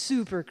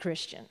super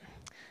Christian.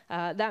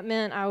 That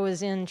meant I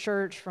was in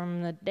church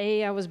from the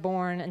day I was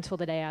born until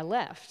the day I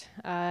left,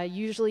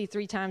 usually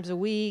 3 times a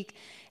week.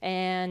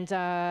 And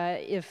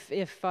if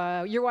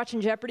you're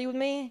watching Jeopardy with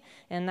me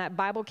and that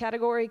Bible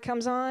category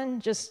comes on,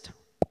 just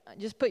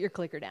put your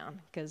clicker down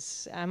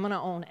because I'm going to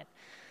own it.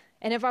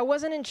 And if I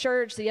wasn't in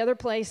church, the other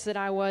place that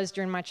I was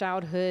during my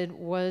childhood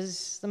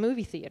was the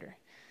movie theater.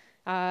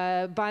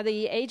 By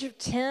the age of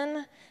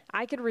 10,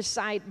 I could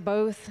recite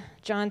both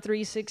John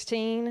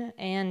 3:16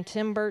 and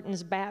Tim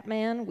Burton's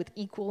Batman with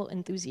equal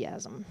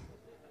enthusiasm.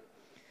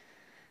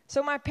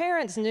 So my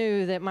parents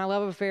knew that my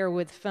love affair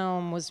with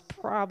film was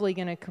probably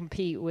going to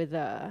compete with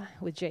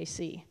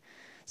JC.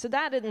 So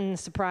that didn't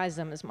surprise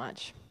them as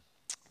much.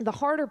 The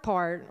harder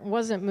part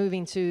wasn't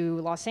moving to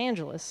Los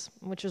Angeles,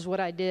 which is what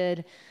I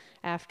did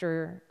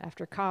after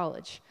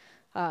college.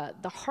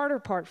 The harder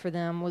part for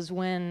them was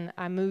when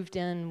I moved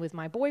in with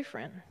my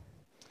boyfriend.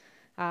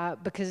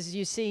 Because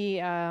you see,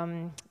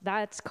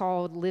 that's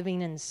called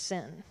living in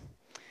sin.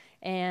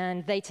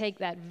 And they take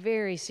that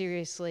very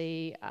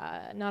seriously,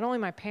 not only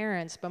my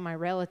parents, but my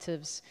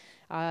relatives.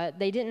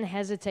 They didn't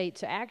hesitate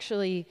to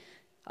actually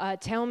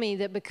tell me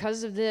that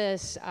because of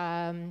this,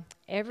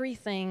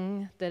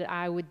 everything that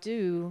I would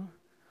do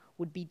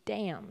would be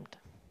damned.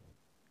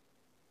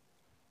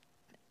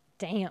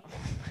 Damn.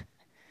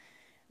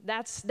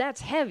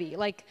 that's heavy.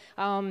 Like,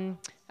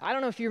 I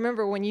don't know if you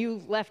remember when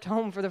you left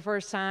home for the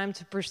first time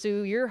to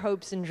pursue your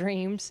hopes and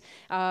dreams,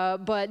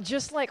 but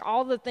just like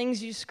all the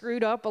things you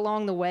screwed up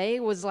along the way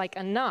was like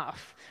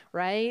enough,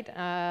 right?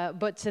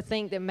 But to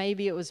think that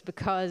maybe it was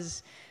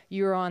because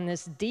you were on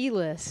this D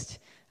list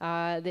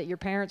that your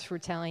parents were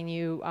telling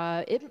you,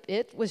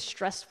 it was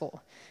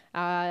stressful.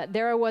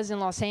 There I was in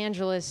Los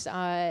Angeles,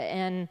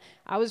 and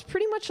I was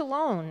pretty much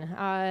alone.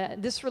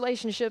 This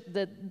relationship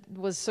that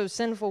was so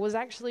sinful was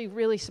actually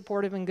really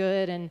supportive and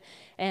good, and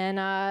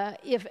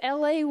if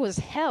LA was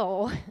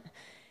hell,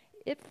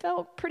 it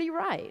felt pretty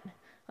right.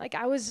 Like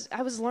I was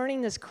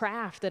learning this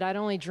craft that I'd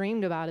only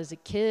dreamed about as a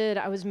kid.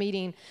 I was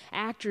meeting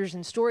actors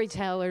and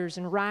storytellers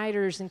and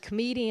writers and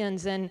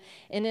comedians, and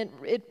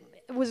it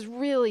was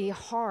really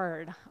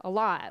hard, a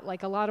lot.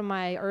 Like a lot of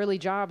my early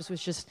jobs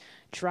was just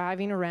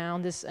driving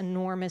around this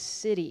enormous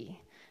city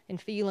and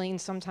feeling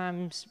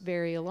sometimes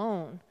very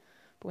alone.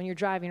 But when you're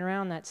driving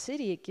around that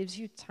city, it gives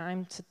you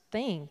time to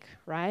think,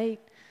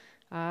 right?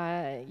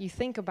 You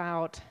think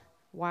about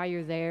why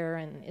you're there,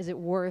 and is it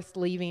worth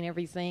leaving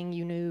everything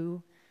you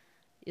knew?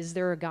 Is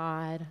there a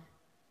God?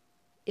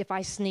 If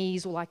I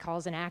sneeze, will I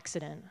cause an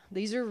accident?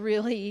 These are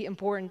really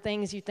important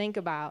things you think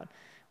about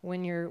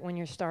when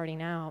you're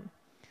starting out.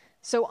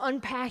 So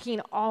unpacking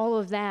all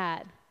of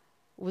that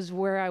was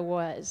where I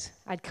was.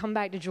 I'd come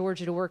back to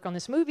Georgia to work on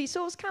this movie,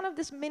 so it was kind of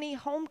this mini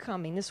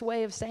homecoming, this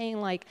way of saying,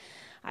 like,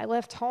 I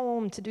left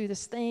home to do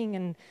this thing,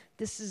 and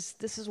this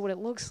is what it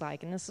looks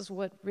like, and this is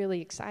what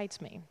really excites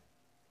me.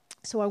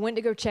 So I went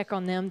to go check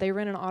on them. They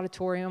were in an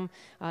auditorium,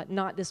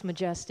 not this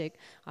majestic,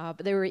 but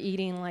they were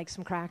eating like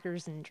some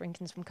crackers and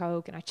drinking some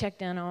Coke, and I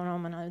checked in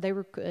on them, and they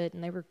were good,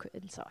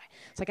 So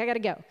it's like, I got to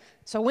go.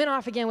 So I went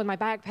off again with my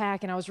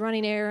backpack, and I was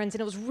running errands,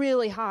 and it was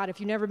really hot. If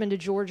you've never been to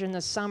Georgia in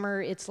the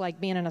summer, it's like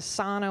being in a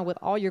sauna with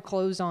all your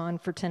clothes on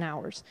for 10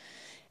 hours.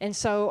 And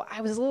so I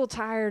was a little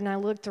tired, and I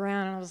looked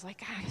around, and I was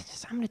like,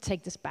 I'm going to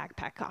take this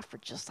backpack off for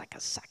just like a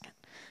second.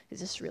 It's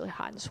just really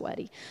hot and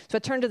sweaty. So I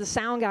turned to the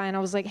sound guy, and I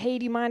was like, hey,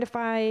 do you mind if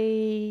I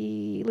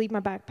leave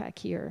my backpack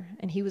here?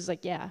 And he was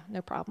like, yeah,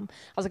 no problem. I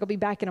was like, I'll be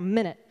back in a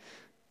minute.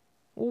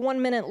 Well,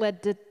 1 minute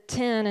led to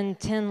 10, and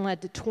 10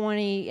 led to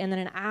 20, and then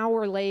an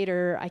hour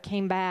later, I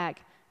came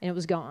back, and it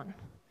was gone.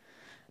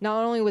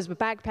 Not only was my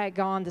backpack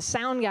gone, the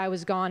sound guy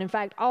was gone. In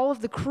fact, all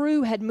of the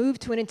crew had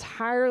moved to an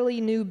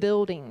entirely new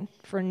building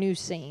for a new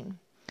scene.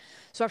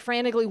 So I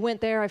frantically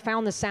went there. I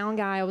found the sound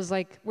guy. I was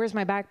like, where's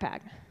my backpack?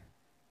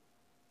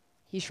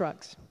 He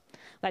shrugs.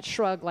 That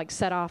shrug like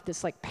set off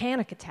this like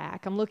panic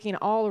attack. I'm looking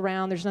all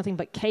around. There's nothing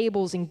but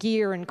cables and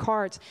gear and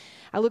carts.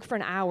 I look for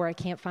an hour. I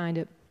can't find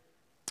it.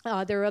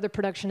 There are other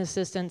production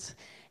assistants,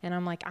 and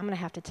I'm like, I'm going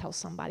to have to tell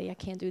somebody. I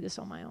can't do this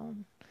on my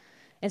own.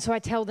 And so I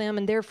tell them,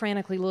 and they're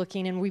frantically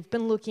looking, and we've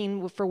been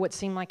looking for what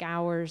seemed like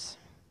hours.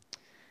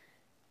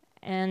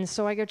 And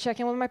so I go check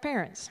in with my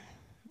parents,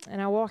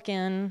 and I walk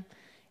in,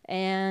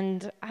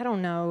 and I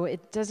don't know,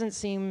 it doesn't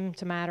seem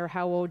to matter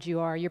how old you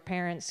are. Your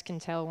parents can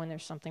tell when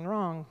there's something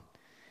wrong.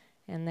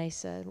 And they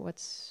said,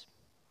 what's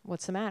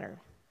the matter?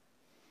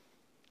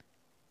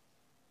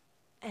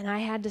 And I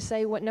had to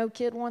say what no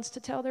kid wants to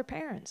tell their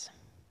parents.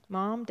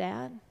 Mom,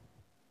 Dad,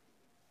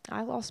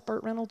 I lost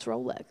Burt Reynolds'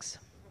 Rolex.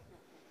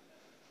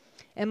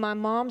 And my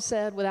mom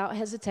said without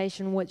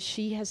hesitation what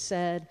she has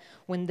said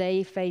when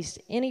they faced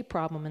any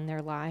problem in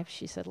their life.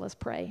 She said, let's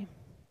pray.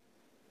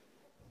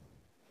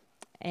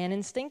 And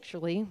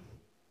instinctually,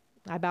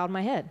 I bowed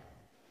my head.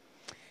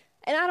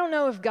 And I don't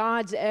know if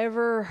God's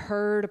ever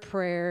heard a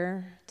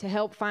prayer to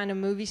help find a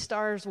movie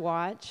star's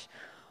watch,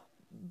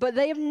 but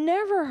they have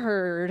never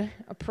heard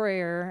a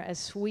prayer as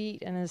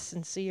sweet and as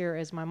sincere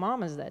as my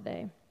mama's that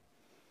day.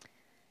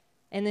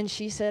 And then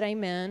she said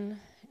amen,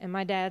 and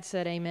my dad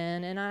said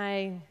amen, and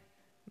I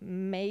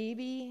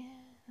maybe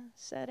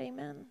said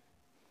amen.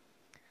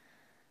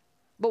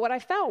 But what I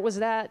felt was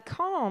that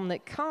calm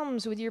that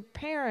comes with your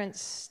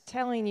parents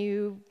telling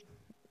you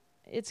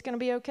it's going to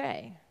be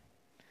okay.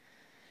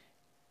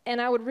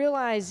 And I would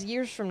realize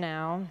years from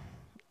now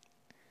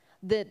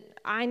that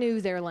I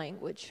knew their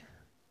language.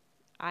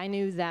 I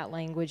knew that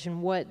language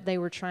and what they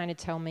were trying to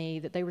tell me,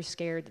 that they were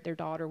scared that their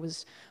daughter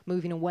was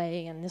moving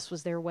away, and this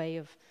was their way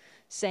of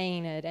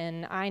saying it.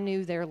 And I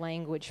knew their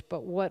language.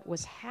 But what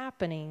was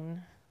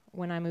happening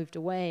when I moved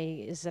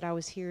away is that I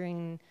was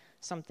hearing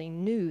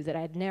something new that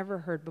I'd never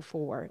heard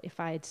before if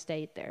I had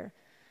stayed there.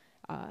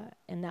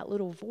 And that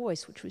little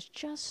voice, which was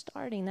just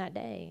starting that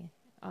day,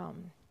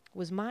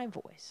 was my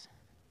voice.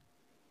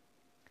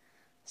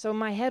 So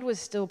my head was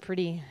still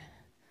pretty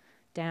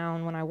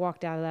down when I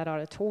walked out of that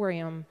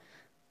auditorium.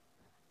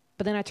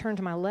 But then I turned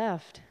to my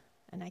left,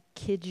 and I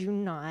kid you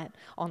not,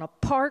 on a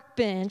park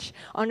bench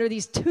under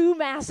these two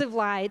massive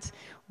lights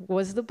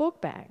was the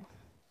book bag.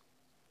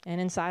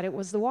 And inside it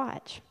was the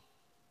watch.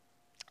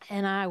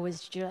 And I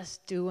was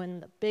just doing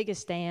the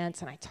biggest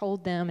dance, and I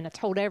told them, and I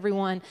told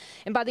everyone.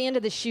 And by the end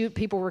of the shoot,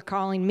 people were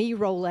calling me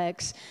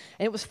Rolex.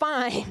 And it was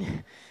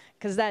fine,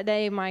 because that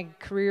day my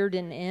career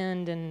didn't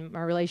end, and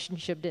my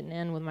relationship didn't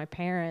end with my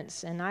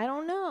parents. And I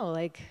don't know,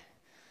 like,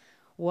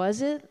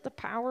 was it the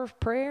power of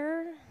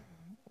prayer?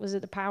 Was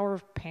it the power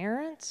of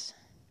parents?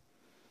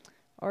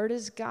 Or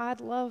does God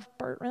love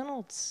Burt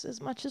Reynolds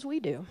as much as we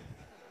do?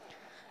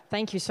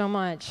 Thank you so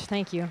much.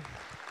 Thank you.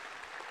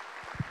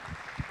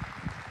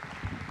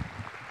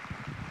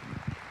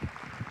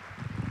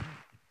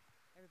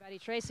 Everybody,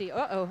 Tracy.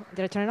 Uh-oh,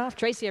 did I turn it off?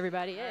 Tracy,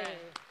 everybody. Hey.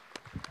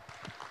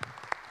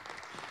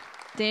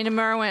 Dana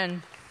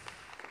Merwin.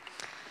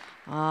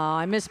 Oh,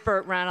 I miss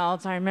Burt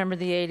Reynolds. I remember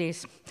the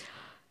 80s.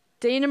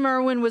 Dana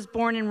Merwin was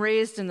born and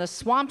raised in the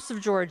swamps of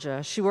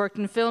Georgia. She worked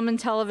in film and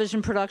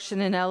television production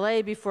in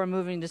LA before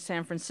moving to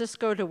San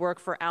Francisco to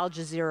work for Al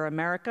Jazeera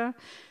America.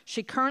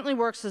 She currently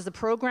works as the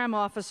program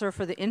officer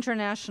for the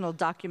International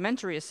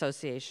Documentary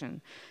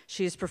Association.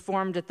 She has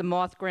performed at the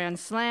Moth Grand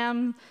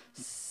Slam,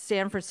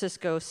 San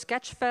Francisco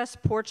Sketchfest,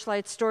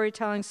 Porchlight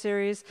Storytelling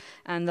Series,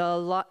 and the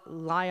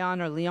Leon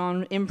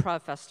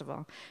Improv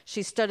Festival.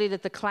 She studied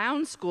at the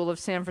Clown School of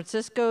San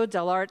Francisco,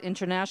 Del Arte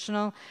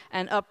International,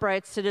 and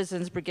Upright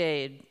Citizens Brigade.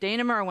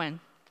 Dana Merwin.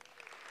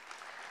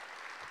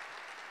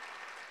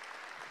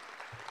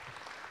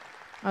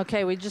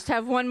 Okay, we just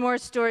have one more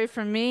story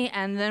from me,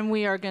 and then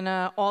we are going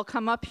to all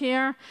come up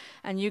here.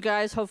 And you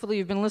guys, hopefully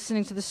you've been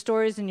listening to the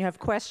stories and you have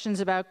questions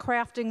about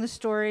crafting the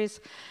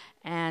stories.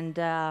 And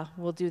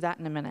we'll do that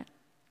in a minute.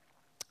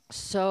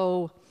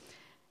 So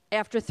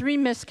after 3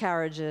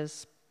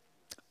 miscarriages,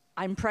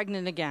 I'm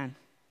pregnant again,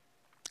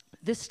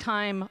 this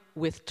time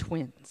with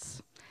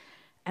twins.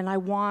 And I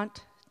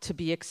want to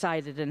be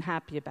excited and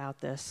happy about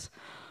this,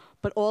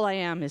 but all I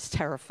am is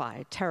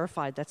terrified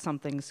that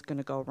something's going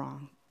to go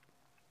wrong.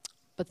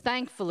 But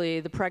thankfully,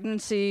 the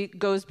pregnancy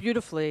goes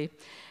beautifully,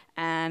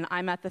 and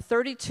I'm at the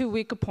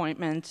 32-week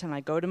appointment, and I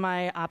go to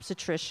my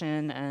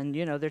obstetrician, and,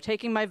 you know, they're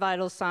taking my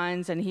vital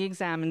signs, and he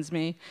examines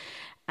me,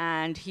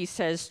 and he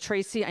says,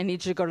 Tracy, I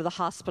need you to go to the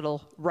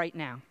hospital right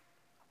now.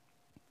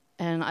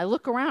 And I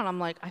look around, I'm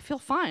like, I feel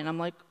fine. I'm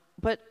like,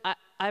 but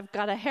I've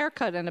got a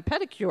haircut and a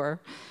pedicure.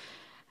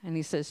 And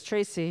he says,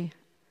 Tracy,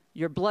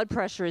 your blood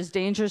pressure is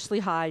dangerously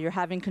high, you're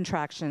having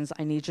contractions,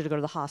 I need you to go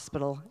to the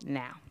hospital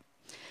now.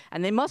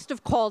 And they must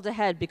have called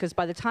ahead, because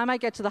by the time I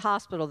get to the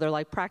hospital, they're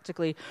like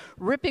practically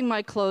ripping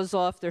my clothes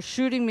off. They're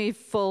shooting me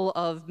full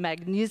of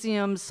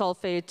magnesium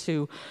sulfate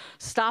to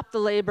stop the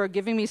labor,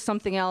 giving me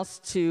something else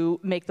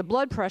to make the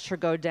blood pressure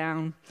go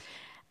down.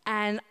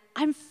 And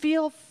I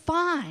feel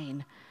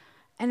fine.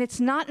 And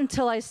it's not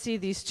until I see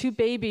these 2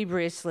 baby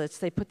bracelets,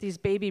 they put these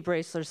baby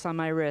bracelets on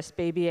my wrist,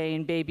 baby A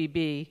and baby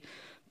B,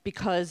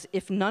 because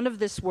if none of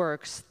this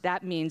works,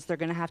 that means they're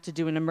going to have to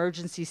do an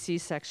emergency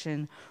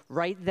C-section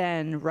right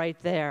then, right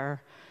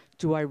there,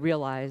 do I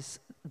realize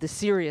the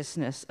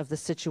seriousness of the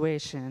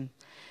situation.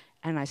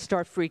 And I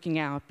start freaking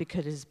out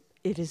because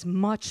it is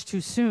much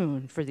too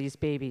soon for these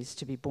babies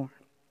to be born.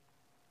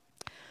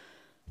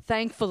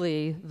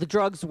 Thankfully, the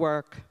drugs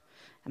work,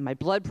 and my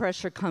blood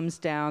pressure comes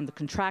down, the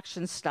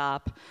contractions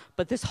stop,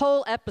 but this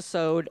whole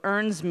episode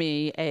earns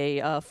me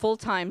a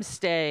full-time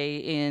stay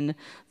in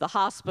the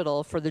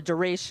hospital for the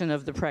duration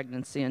of the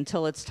pregnancy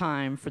until it's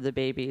time for the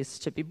babies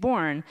to be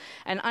born.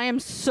 And I am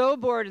so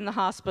bored in the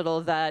hospital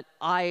that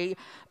I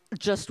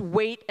just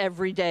wait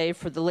every day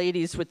for the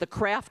ladies with the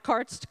craft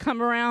carts to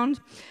come around,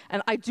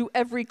 and I do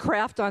every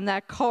craft on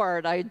that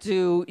cart. I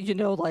do, you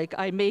know, like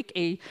I make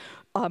a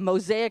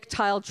mosaic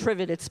tile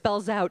trivet. It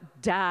spells out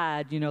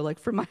dad, you know, like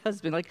for my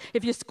husband. Like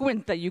if you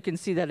squint that, you can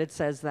see that it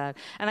says that.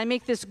 And I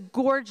make this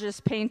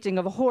gorgeous painting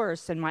of a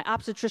horse, and my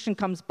obstetrician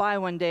comes by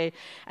one day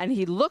and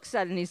he looks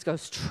at it and he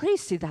goes,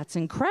 Tracy, that's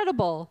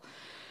incredible.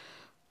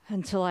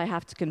 Until I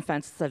have to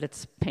confess that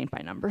it's paint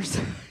by numbers.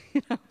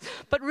 You know?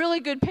 But really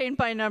good paint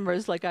by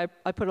numbers, like I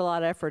put a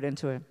lot of effort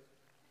into it.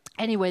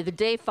 Anyway, the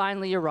day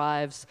finally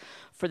arrives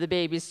for the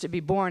babies to be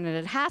born, and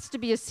it has to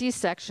be a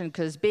C-section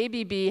because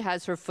baby B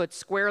has her foot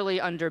squarely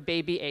under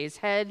baby A's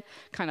head,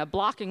 kind of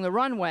blocking the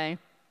runway.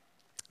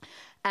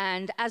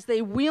 And as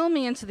they wheel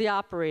me into the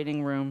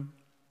operating room,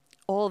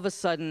 all of a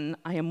sudden,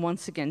 I am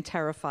once again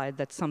terrified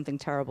that something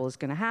terrible is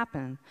going to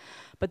happen.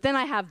 But then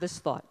I have this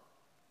thought.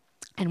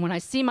 And when I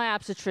see my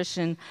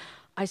obstetrician,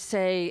 I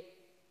say,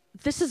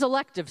 this is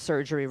elective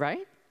surgery,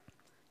 right?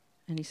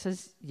 And he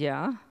says,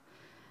 yeah.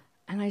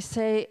 And I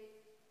say,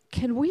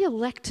 can we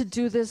elect to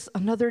do this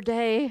another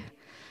day?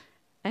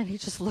 And he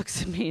just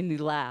looks at me and he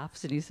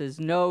laughs and he says,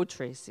 no,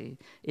 Tracy,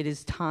 it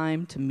is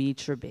time to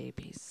meet your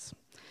babies.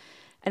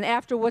 And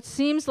after what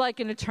seems like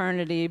an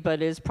eternity,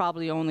 but is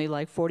probably only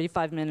like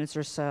 45 minutes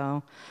or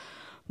so,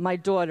 my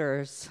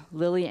daughters,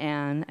 Lily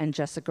Ann and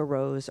Jessica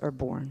Rose, are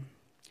born.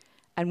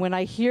 And when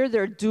I hear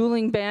their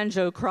dueling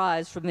banjo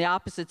cries from the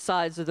opposite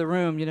sides of the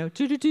room, you know,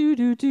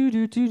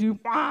 do-do-do-do-do-do-do-do,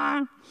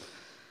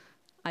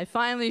 I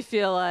finally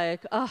feel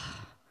like,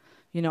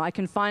 you know, I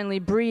can finally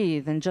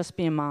breathe and just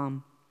be a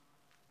mom.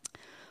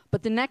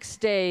 But the next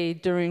day,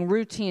 during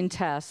routine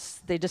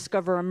tests, they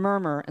discover a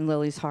murmur in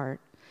Lily's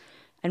heart.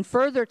 And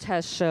further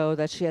tests show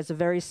that she has a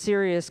very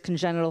serious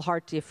congenital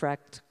heart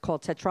defect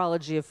called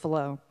tetralogy of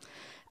Fallot.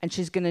 And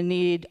she's going to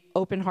need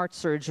open heart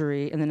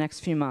surgery in the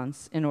next few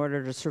months in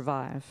order to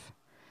survive.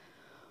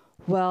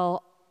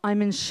 Well,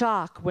 I'm in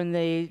shock when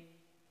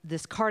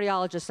this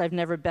cardiologist I've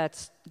never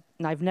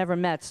I've never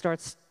met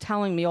starts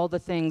telling me all the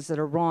things that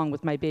are wrong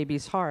with my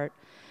baby's heart.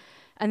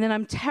 And then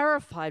I'm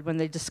terrified when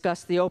they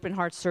discuss the open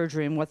heart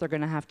surgery and what they're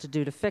going to have to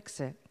do to fix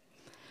it.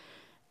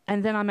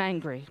 And then I'm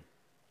angry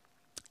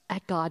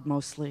at God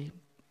mostly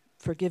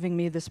for giving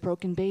me this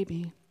broken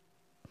baby.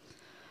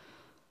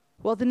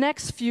 Well, the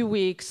next few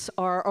weeks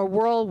are a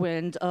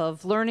whirlwind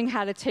of learning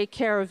how to take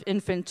care of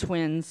infant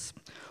twins,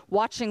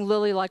 watching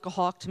Lily like a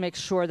hawk to make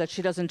sure that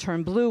she doesn't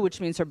turn blue, which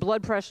means her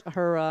blood pressure,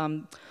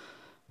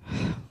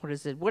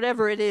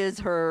 whatever it is,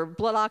 her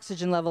blood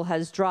oxygen level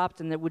has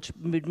dropped, and which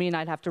would mean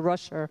I'd have to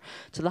rush her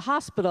to the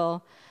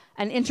hospital,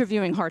 and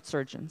interviewing heart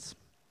surgeons.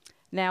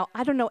 Now,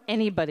 I don't know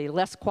anybody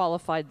less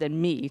qualified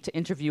than me to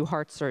interview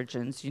heart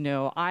surgeons.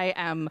 I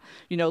am,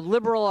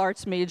 liberal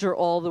arts major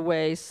all the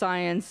way.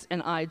 Science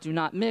and I do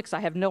not mix.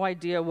 I have no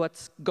idea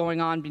what's going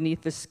on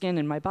beneath the skin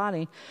in my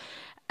body.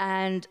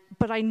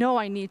 But I know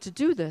I need to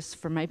do this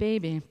for my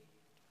baby.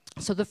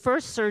 So the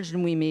first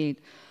surgeon we meet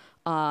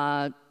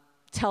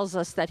tells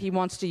us that he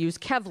wants to use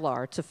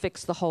Kevlar to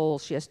fix the hole.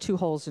 She has 2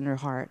 holes in her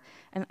heart.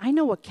 And I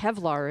know what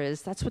Kevlar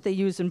is. That's what they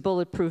use in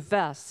bulletproof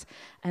vests.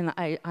 And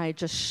I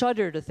just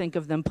shudder to think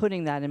of them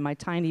putting that in my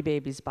tiny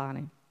baby's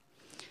body.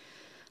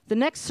 The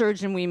next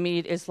surgeon we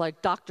meet is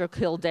like Dr.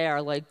 Kildare,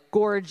 like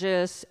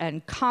gorgeous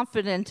and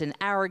confident and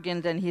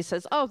arrogant. And he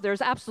says, oh,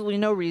 there's absolutely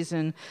no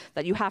reason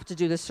that you have to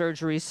do the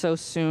surgery so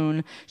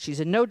soon. She's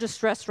in no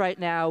distress right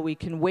now. We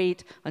can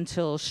wait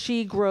until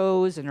she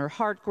grows and her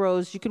heart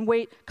grows. You can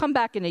wait, come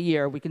back in a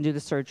year. We can do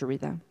the surgery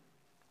then.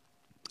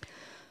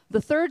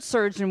 The third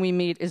surgeon we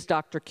meet is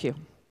Dr. Q.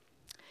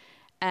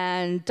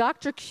 And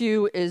Dr.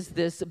 Q is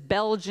this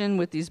Belgian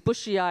with these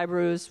bushy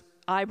eyebrows,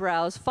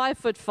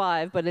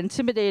 5'5", but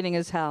intimidating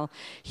as hell.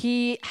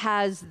 He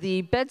has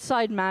the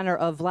bedside manner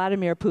of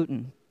Vladimir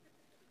Putin.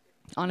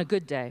 On a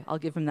good day, I'll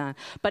give him that.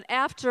 But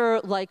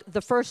after,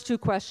 the first 2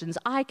 questions,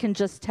 I can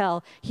just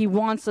tell he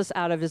wants us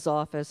out of his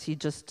office. He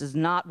just does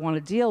not want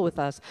to deal with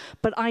us.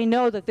 But I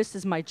know that this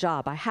is my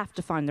job. I have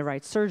to find the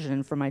right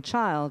surgeon for my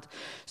child.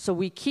 So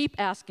we keep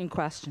asking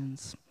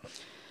questions.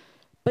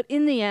 But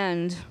in the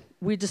end,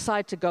 we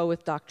decide to go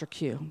with Dr.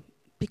 Q.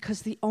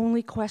 Because the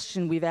only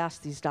question we've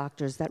asked these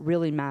doctors that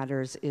really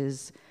matters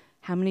is,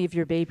 how many of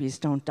your babies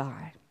don't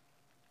die?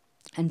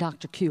 And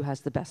Dr. Q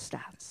has the best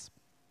stats.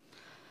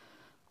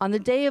 On the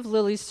day of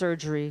Lily's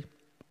surgery,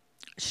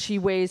 she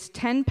weighs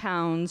 10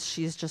 pounds,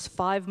 she's just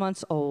 5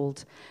 months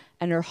old,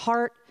 and her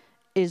heart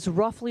is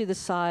roughly the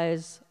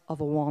size of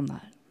a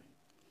walnut.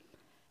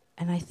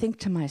 And I think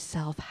to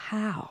myself,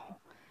 how?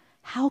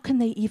 How can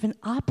they even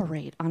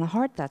operate on a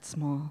heart that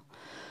small?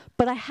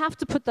 But I have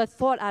to put that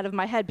thought out of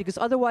my head because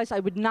otherwise I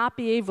would not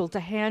be able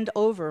to hand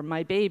over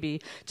my baby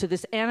to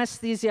this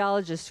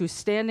anesthesiologist who's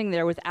standing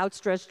there with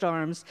outstretched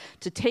arms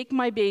to take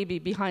my baby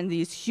behind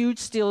these huge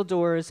steel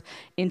doors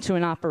into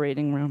an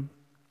operating room.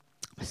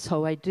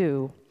 So I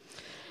do.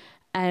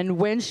 And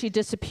when she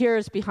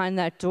disappears behind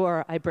that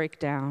door, I break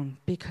down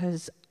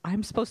because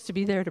I'm supposed to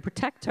be there to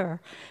protect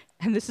her.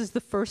 And this is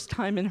the first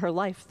time in her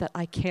life that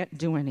I can't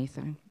do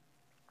anything.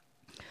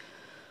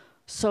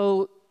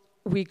 So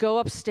we go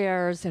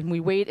upstairs and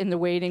we wait in the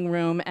waiting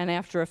room, and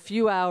after a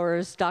few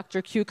hours,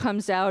 Dr. Q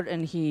comes out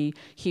and he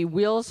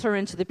wheels her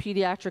into the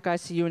pediatric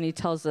ICU and he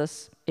tells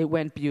us it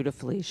went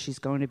beautifully, she's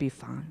going to be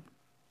fine.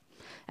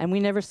 And we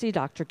never see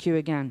Dr. Q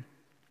again.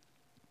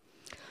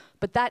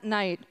 But that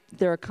night,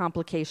 there are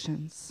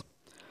complications.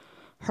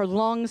 Her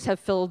lungs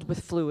have filled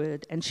with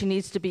fluid and she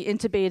needs to be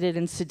intubated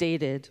and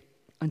sedated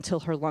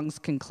until her lungs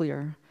can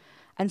clear.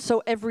 And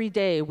so every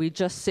day we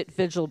just sit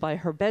vigil by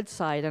her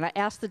bedside, and I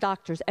ask the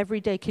doctors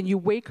every day, can you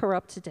wake her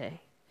up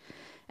today?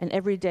 And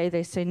every day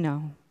they say,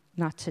 no,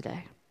 not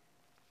today.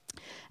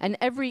 And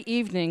every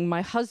evening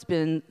my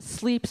husband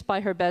sleeps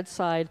by her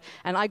bedside,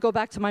 and I go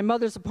back to my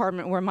mother's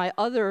apartment where my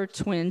other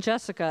twin,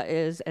 Jessica,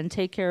 is, and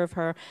take care of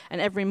her.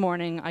 And every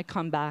morning I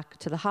come back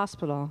to the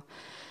hospital.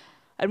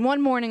 And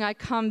one morning I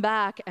come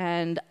back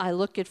and I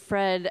look at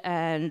Fred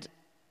and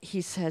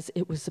he says,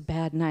 it was a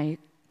bad night.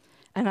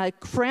 And I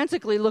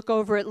frantically look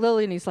over at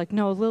Lily, and he's like,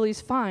 no, Lily's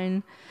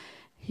fine.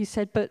 He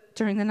said, but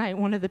during the night,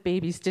 one of the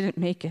babies didn't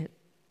make it.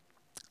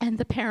 And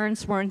the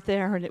parents weren't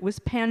there, and it was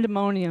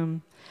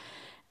pandemonium.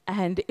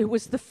 And it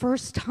was the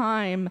first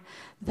time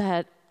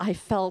that I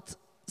felt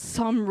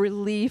some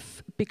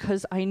relief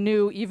because I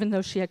knew, even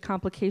though she had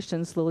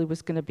complications, Lily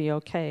was going to be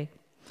okay.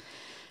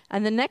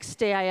 And the next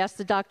day, I asked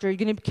the doctor,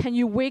 can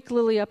you wake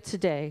Lily up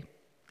today?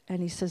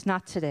 And he says,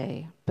 not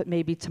today, but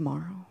maybe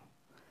tomorrow.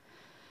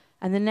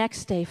 And the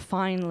next day,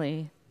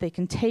 finally, they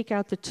can take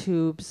out the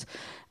tubes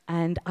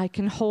and I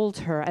can hold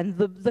her. And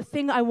the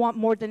thing I want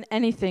more than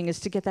anything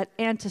is to get that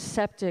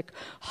antiseptic,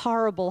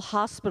 horrible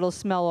hospital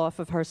smell off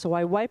of her. So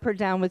I wipe her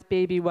down with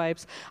baby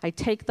wipes. I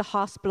take the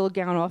hospital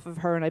gown off of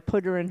her and I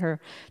put her in her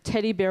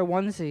teddy bear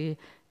onesie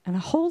and I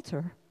hold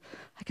her.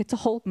 I get to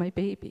hold my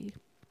baby.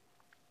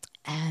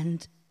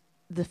 And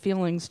the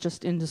feeling's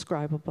just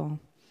indescribable.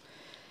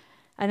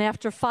 And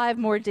after 5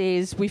 more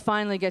days, we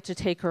finally get to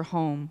take her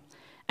home.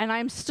 And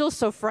I'm still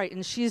so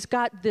frightened. She's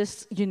got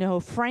this, you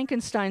know,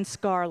 Frankenstein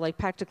scar, like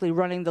practically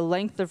running the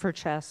length of her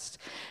chest.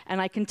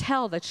 And I can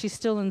tell that she's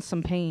still in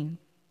some pain.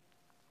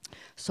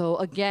 So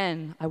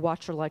again, I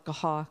watch her like a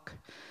hawk.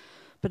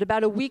 But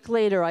about a week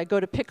later, I go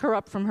to pick her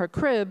up from her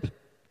crib,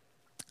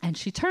 and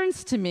she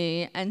turns to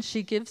me, and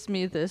she gives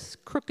me this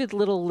crooked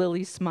little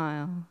Lily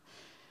smile.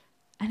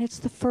 And it's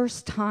the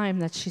first time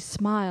that she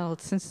smiled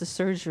since the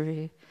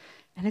surgery.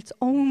 And it's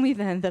only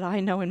then that I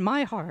know in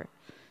my heart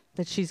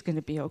that she's going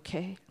to be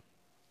okay.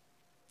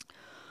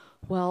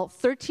 Well,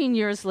 13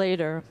 years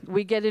later,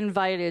 we get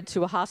invited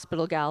to a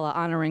hospital gala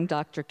honoring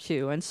Dr.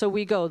 Q. And so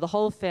we go, the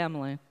whole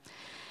family.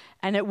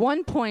 And at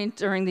one point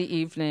during the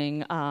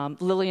evening,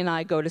 Lily and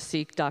I go to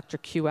seek Dr.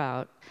 Q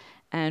out.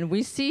 And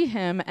we see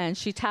him, and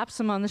she taps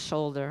him on the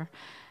shoulder.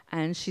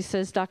 And she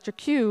says, Dr.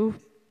 Q,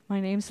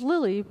 my name's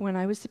Lily. When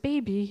I was a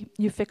baby,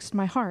 you fixed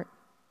my heart.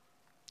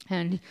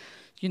 And,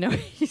 you know,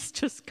 he's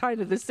just kind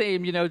of the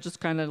same, you know, just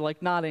kind of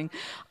like nodding.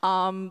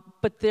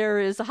 But there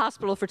is a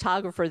hospital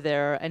photographer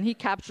there, and he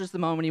captures the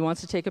moment. He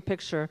wants to take a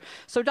picture.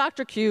 So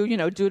Dr. Q, you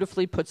know,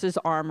 dutifully puts his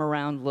arm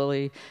around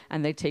Lily,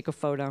 and they take a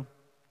photo.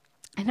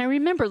 And I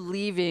remember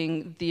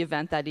leaving the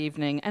event that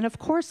evening, and of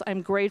course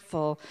I'm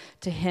grateful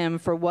to him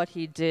for what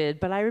he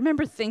did, but I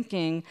remember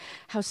thinking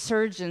how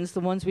surgeons, the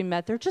ones we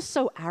met, they're just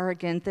so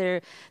arrogant,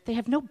 they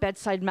have no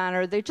bedside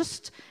manner,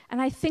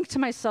 and I think to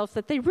myself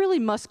that they really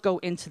must go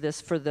into this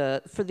for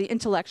the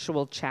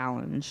intellectual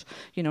challenge,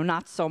 you know,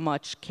 not so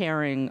much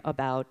caring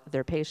about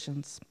their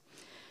patients.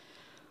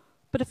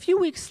 But a few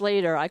weeks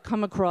later, I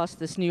come across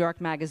this New York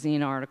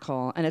Magazine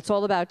article, and it's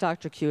all about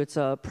Dr. Q. It's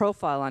a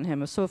profile on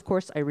him, so of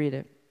course I read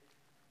it.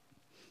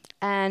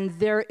 And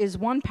there is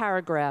one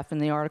paragraph in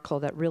the article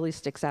that really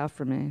sticks out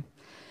for me.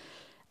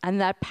 And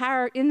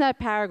in that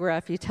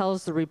paragraph, he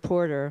tells the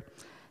reporter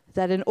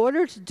that in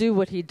order to do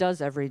what he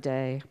does every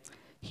day,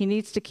 he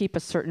needs to keep a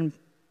certain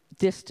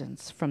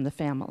distance from the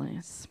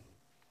families.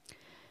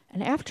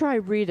 And after I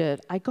read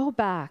it, I go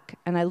back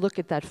and I look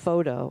at that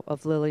photo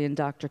of Lily and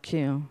Dr.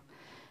 Q.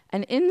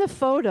 And in the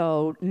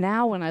photo,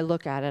 now when I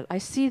look at it, I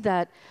see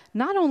that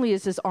not only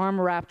is his arm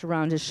wrapped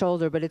around his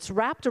shoulder, but it's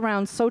wrapped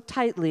around so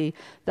tightly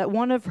that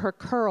one of her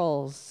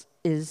curls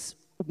is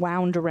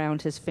wound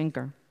around his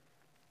finger.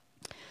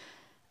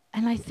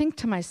 And I think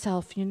to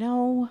myself, you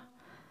know,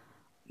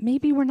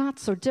 maybe we're not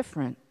so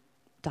different,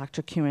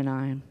 Dr. Q and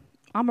I.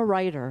 I'm a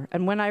writer,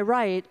 and when I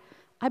write,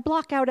 I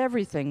block out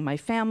everything, my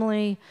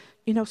family,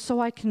 you know,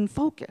 so I can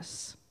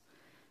focus.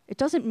 It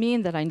doesn't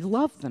mean that I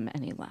love them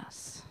any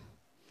less.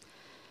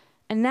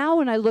 And now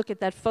when I look at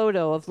that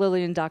photo of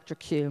Lily and Dr.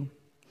 Q,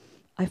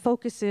 I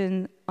focus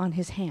in on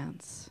his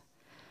hands,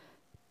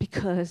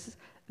 because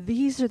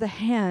these are the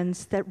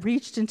hands that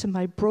reached into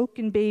my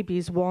broken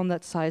baby's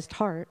walnut-sized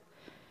heart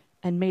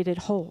and made it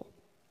whole.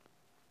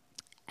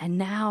 And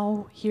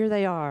now here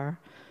they are,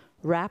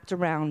 wrapped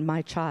around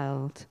my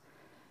child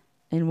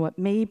in what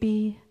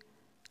maybe,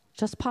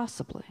 just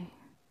possibly,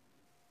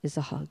 is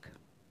a hug.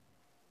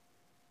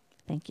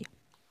 Thank you.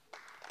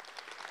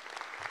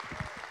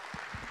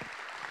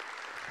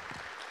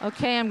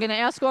 Okay, I'm going to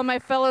ask all my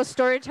fellow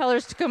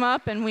storytellers to come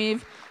up, and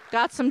we've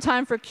got some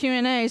time for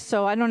Q&A,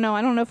 so I don't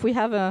know if we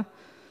have a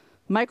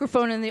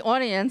microphone in the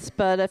audience,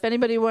 but if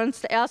anybody wants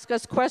to ask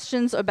us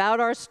questions about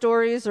our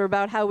stories or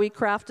about how we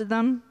crafted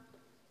them.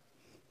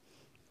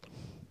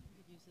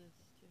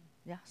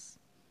 Yes.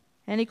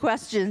 Any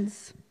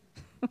questions?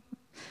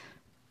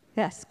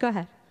 Yes, go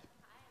ahead.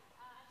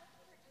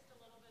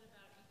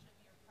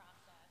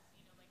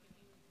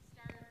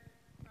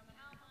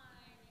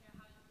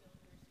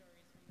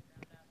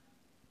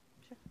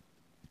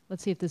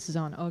 Let's see if this is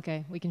on.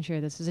 Okay, we can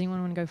share this. Does anyone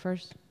want to go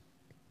first?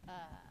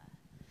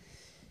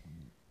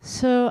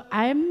 So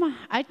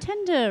I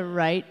tend to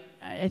write.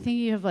 I think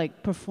you have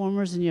like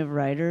performers and you have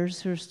writers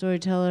who are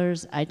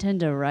storytellers. I tend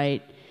to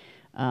write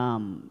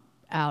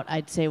out,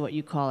 I'd say what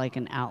you call like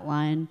an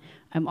outline.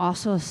 I'm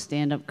also a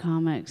stand-up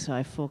comic, so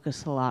I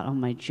focus a lot on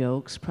my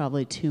jokes,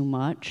 probably too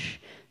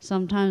much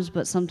sometimes,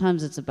 but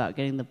sometimes it's about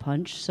getting the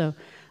punch. So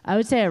I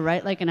would say I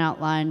write like an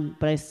outline,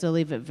 but I still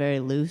leave it very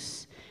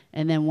loose.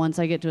 And then once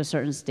I get to a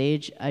certain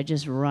stage, I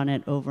just run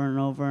it over and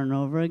over and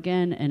over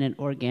again, and it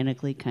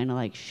organically kind of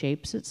like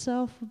shapes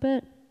itself a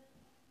bit.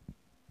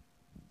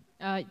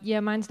 Yeah,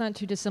 mine's not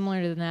too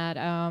dissimilar to that.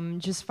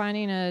 Just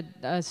finding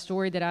a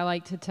story that I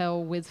like to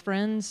tell with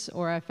friends,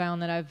 or I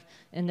found that I've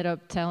ended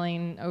up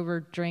telling over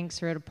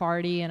drinks or at a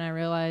party, and I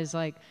realized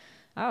like,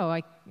 oh,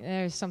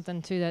 there's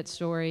something to that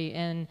story.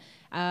 And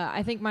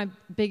I think my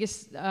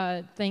biggest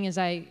thing is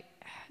I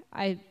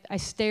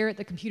stare at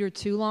the computer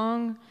too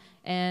long.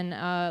 And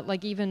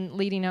like even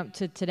leading up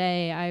to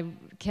today, I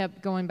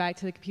kept going back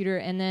to the computer,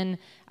 and then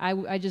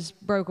I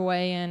just broke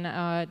away and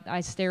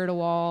I stare at a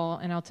wall,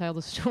 and I'll tell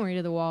the story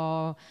to the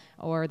wall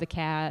or the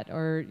cat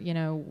or, you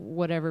know,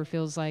 whatever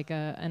feels like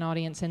an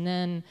audience. And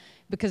then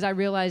because I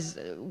realize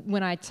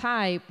when I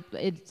type,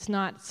 it's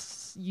not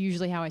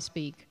usually how I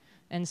speak.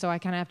 And so I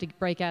kind of have to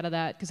break out of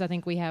that, because I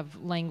think we have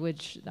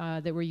language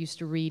that we're used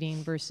to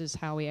reading versus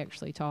how we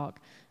actually talk.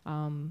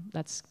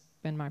 That's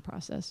been my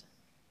process.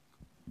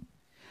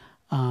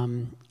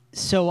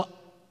 So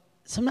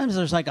sometimes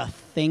there's like a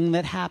thing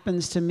that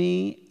happens to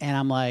me, and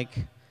I'm like,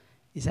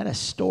 is that a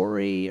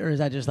story or is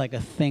that just like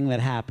a thing that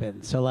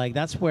happened? So like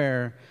that's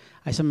where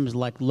I sometimes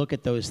like look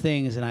at those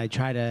things and I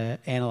try to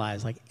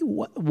analyze like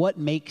what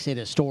makes it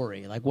a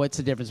story? Like what's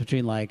the difference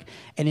between like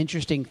an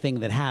interesting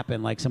thing that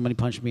happened, like somebody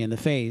punched me in the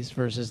face,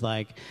 versus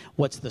like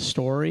what's the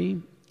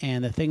story?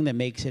 And the thing that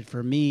makes it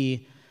for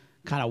me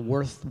kind of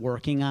worth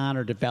working on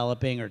or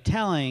developing or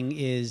telling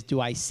is,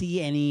 do I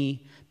see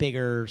any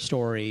bigger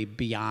story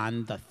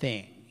beyond the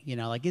thing? You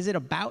know, like, is it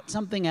about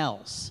something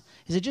else?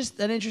 Is it just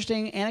an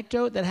interesting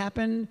anecdote that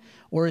happened?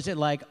 Or is it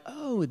like,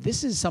 oh,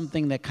 this is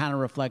something that kind of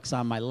reflects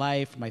on my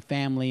life, my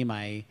family,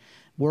 my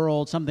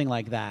world, something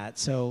like that.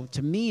 So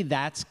to me,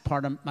 that's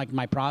part of like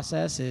my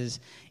process is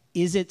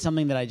it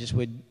something that I just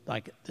would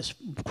like, this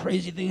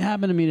crazy thing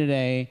happened to me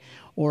today?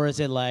 Or is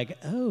it like,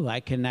 oh, I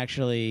can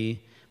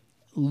actually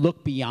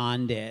look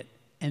beyond it?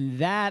 And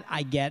that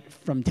I get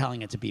from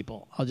telling it to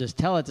people. I'll just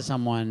tell it to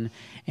someone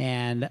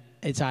and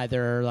it's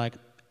either like,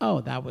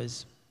 oh, that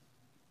was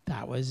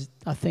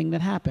a thing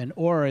that happened.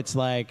 Or it's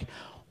like,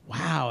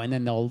 wow, and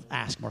then they'll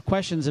ask more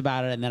questions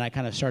about it, and then I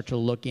kind of start to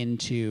look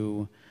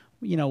into,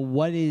 you know,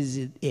 what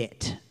is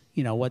it?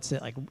 You know, what's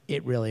it like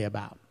it really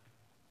about?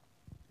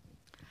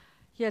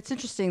 Yeah, it's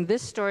interesting.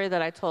 This story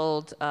that I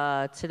told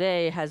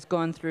today has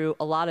gone through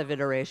a lot of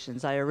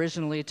iterations. I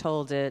originally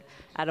told it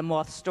at a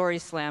Moth Story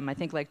Slam, I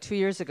think like 2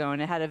 years ago,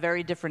 and it had a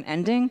very different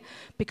ending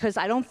because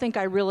I don't think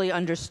I really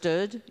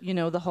understood, you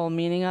know, the whole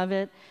meaning of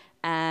it.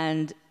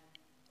 And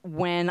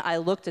when I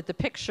looked at the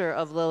picture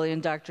of Lily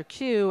and Dr.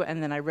 Q,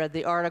 and then I read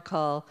the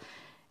article,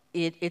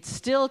 it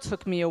still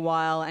took me a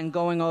while and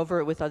going over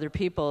it with other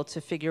people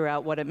to figure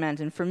out what it meant.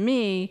 And for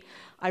me,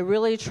 I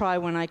really try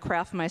when I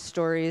craft my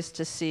stories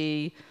to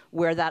see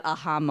where that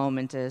aha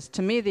moment is.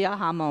 To me, the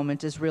aha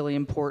moment is really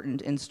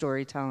important in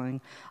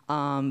storytelling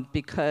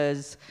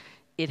because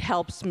it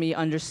helps me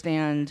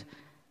understand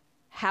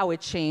how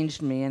it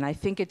changed me. And I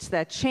think it's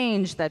that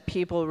change that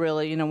people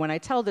really, you know, when I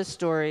tell this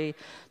story,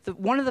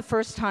 one of the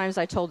first times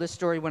I told this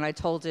story, when I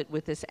told it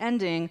with this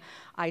ending,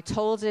 I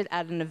told it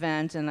at an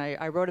event, and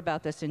I wrote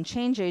about this in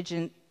Change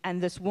Agent, and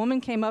this woman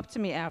came up to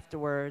me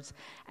afterwards,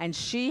 and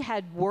she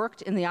had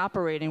worked in the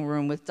operating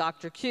room with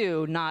Dr.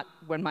 Q, not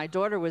when my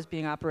daughter was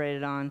being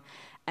operated on,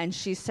 and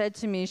she said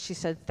to me, she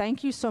said,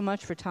 "Thank you so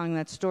much for telling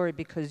that story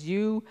because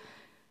you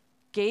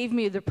gave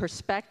me the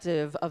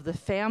perspective of the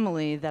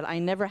family that I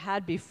never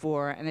had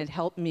before, and it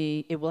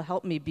will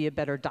help me be a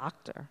better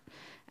doctor."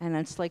 And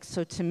it's like,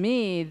 so to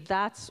me,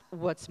 that's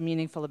what's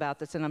meaningful about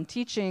this. And I'm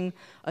teaching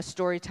a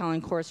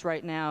storytelling course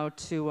right now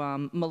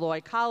to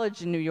Malloy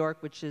College in New York,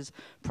 which is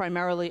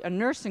primarily a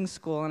nursing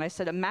school. And I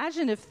said,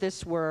 imagine if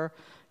this were,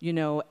 you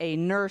know, a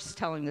nurse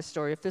telling the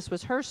story. If this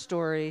was her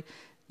story,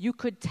 you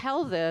could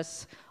tell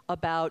this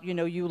about, you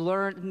know, you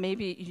learned,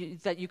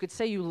 that you could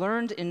say you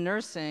learned in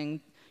nursing.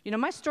 You know,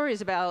 my story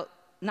is about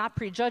not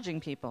prejudging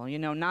people, you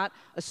know, not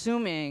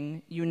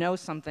assuming you know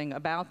something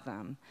about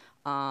them,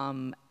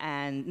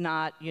 and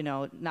not, you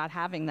know, not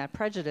having that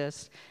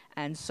prejudice.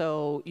 And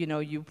so, you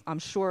know, I'm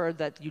sure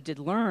that you did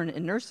learn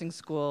in nursing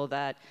school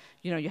that,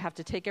 you know, you have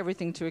to take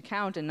everything into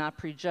account and not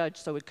prejudge.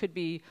 So it could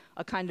be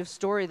a kind of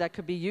story that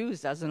could be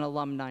used as an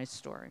alumni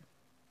story.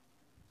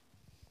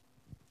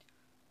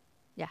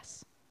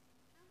 Yes.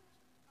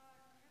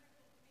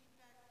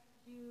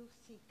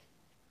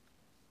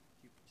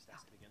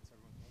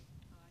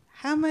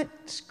 How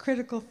much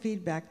critical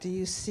feedback do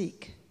you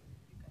seek?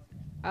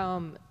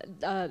 I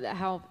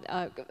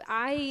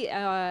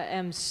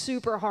am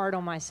super hard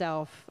on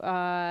myself,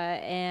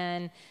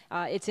 and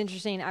it's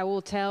interesting. I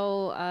will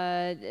tell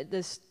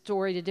this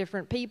story to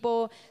different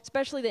people,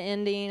 especially the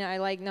ending. I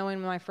like knowing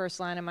my first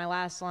line and my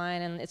last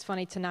line, and it's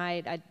funny,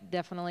 tonight I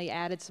definitely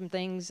added some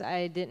things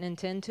I didn't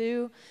intend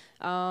to,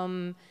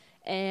 and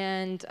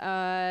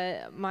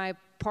my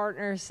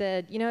partner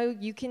said, you know,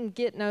 you can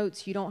get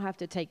notes, you don't have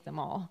to take them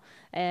all.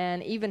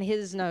 And even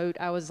his note,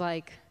 I was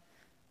like,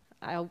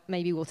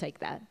 maybe we'll take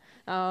that.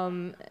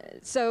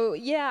 So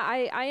yeah,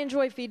 I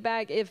enjoy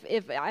feedback.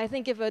 I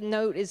think if a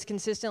note is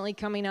consistently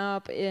coming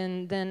up,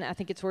 then I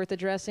think it's worth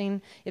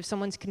addressing. If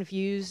someone's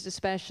confused,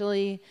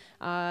 especially,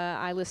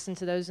 I listen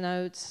to those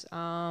notes.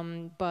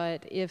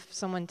 But if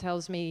someone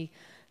tells me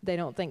they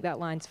don't think that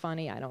line's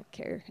funny, I don't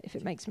care if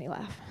it makes me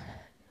laugh.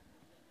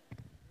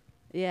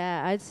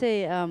 Yeah, I'd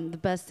say the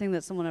best thing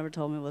that someone ever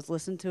told me was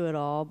listen to it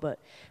all, but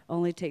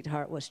only take to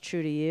heart what's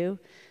true to you.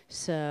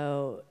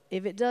 So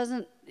if it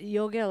doesn't,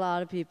 you'll get a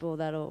lot of people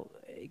that'll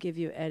give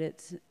you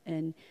edits,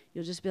 and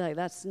you'll just be like,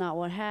 that's not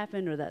what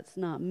happened, or that's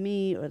not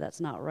me, or that's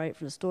not right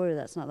for the story, or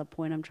that's not the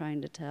point I'm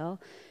trying to tell.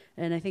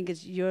 And I think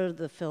you're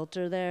the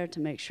filter there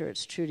to make sure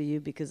it's true to you,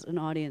 because an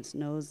audience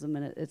knows the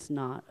minute it's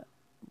not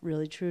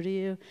really true to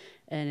you,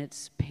 and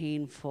it's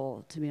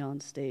painful to be on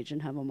stage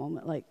and have a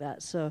moment like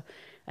that. So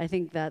I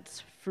think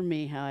that's, for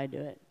me, how I do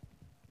it.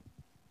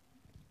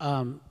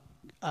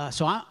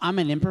 So I'm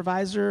an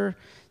improviser,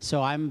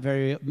 so I'm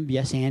very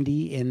yes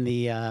Andy in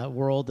the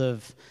world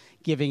of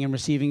giving and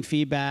receiving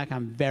feedback.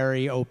 I'm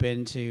very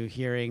open to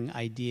hearing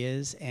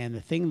ideas. And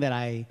the thing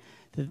that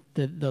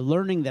the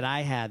learning that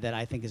I had that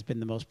I think has been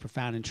the most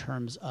profound in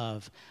terms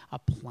of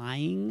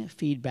applying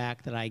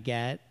feedback that I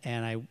get,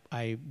 and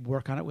I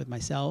work on it with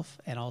myself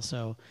and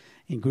also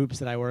in groups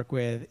that I work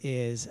with,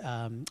 is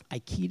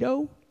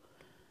Aikido.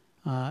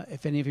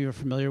 If any of you are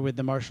familiar with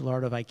the martial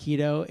art of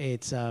Aikido,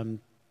 it's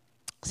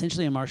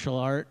essentially a martial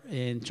art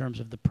in terms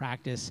of the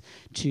practice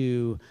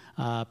to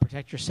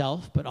protect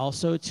yourself, but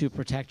also to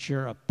protect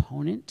your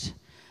opponent.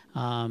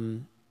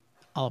 I'll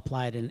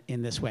apply it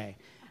in this way.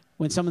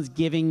 When someone's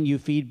giving you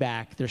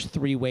feedback, there's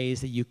 3 ways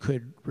that you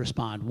could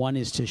respond. One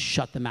is to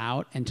shut them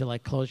out and to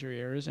like close your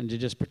ears and to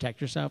just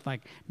protect yourself.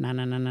 Like, no,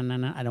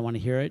 I don't want to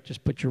hear it.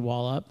 Just put your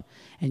wall up.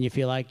 And you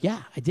feel like,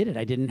 yeah, I did it.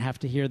 I didn't have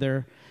to hear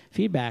their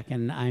feedback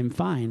and I'm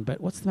fine.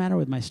 But what's the matter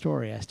with my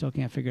story? I still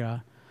can't figure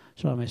out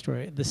my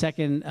story. The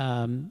second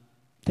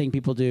thing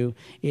people do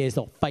is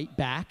they'll fight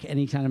back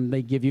anytime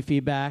they give you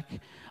feedback.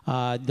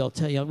 They'll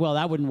tell you, well,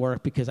 that wouldn't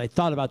work because I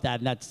thought about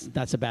that, and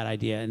that's a bad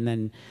idea. And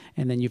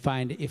then you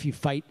find if you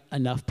fight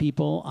enough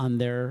people on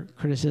their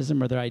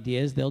criticism or their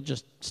ideas, they'll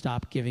just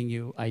stop giving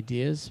you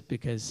ideas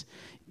because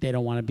they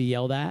don't want to be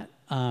yelled at.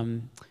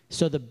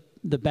 So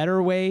the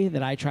better way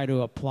that I try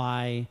to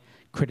apply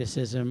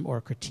criticism or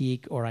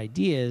critique or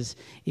ideas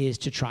is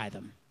to try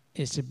them.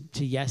 Is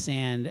to yes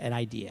and an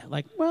idea.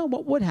 Like, well,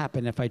 what would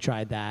happen if I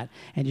tried that?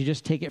 And you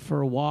just take it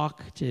for a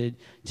walk to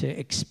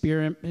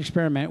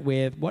experiment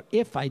with what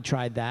if I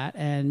tried that,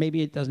 and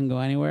maybe it doesn't go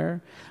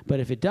anywhere. But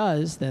if it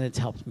does, then it's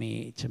helped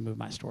me to move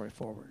my story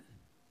forward.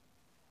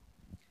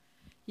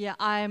 Yeah,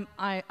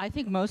 I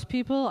think most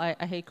people, I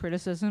hate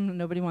criticism.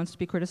 Nobody wants to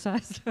be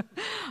criticized.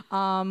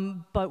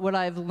 But what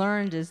I've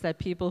learned is that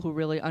people who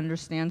really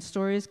understand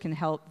stories can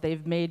help.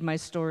 They've made my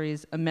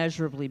stories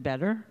immeasurably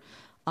better.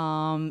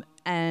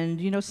 And,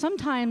 you know,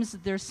 sometimes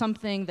there's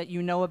something that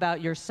you know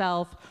about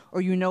yourself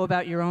or you know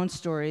about your own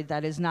story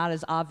that is not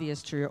as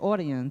obvious to your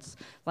audience.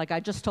 Like I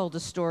just told a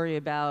story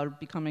about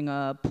becoming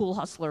a pool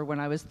hustler when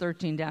I was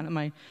 13 down at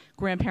my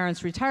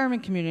grandparents'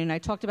 retirement community, and I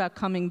talked about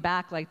coming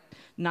back like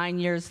 9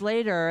 years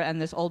later and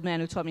this old man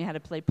who taught me how to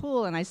play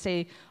pool, and I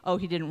say, oh,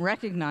 he didn't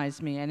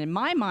recognize me. And in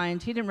my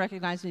mind, he didn't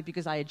recognize me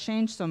because I had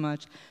changed so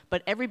much,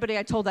 but everybody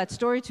I told that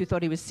story to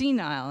thought he was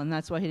senile, and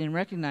that's why he didn't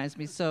recognize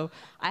me. So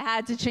I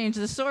had to change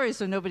the story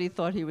so nobody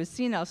thought he was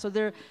senile.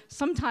 So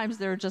sometimes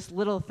there are just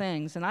little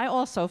things. And I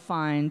also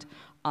find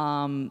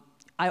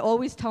I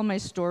always tell my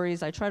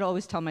stories. I try to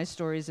always tell my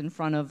stories in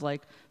front of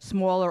like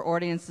smaller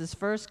audiences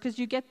first, because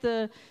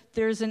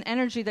there's an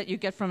energy that you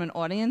get from an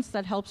audience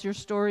that helps your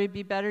story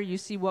be better. You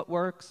see what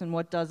works and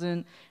what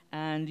doesn't.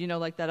 And you know,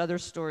 like that other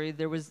story,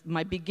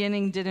 my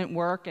beginning didn't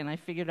work, and I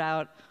figured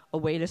out a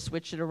way to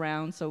switch it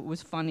around so it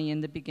was funny in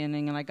the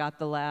beginning, and I got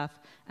the laugh,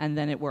 and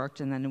then it worked,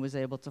 and then it was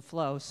able to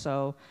flow.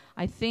 So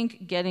I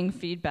think getting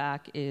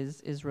feedback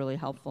is really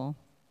helpful.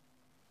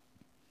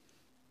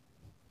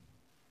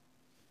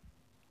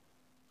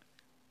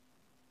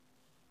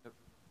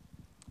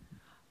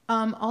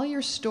 All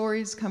your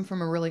stories come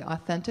from a really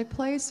authentic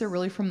place. They're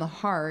really from the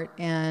heart.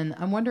 And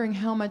I'm wondering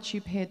how much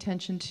you pay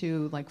attention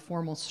to like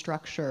formal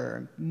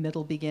structure,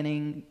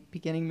 beginning,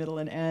 middle,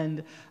 and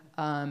end,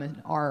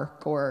 an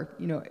arc, or,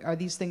 you know, are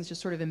these things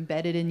just sort of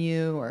embedded in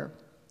you, or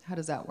how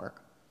does that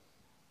work?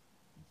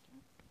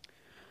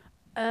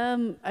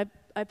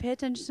 I pay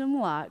attention to them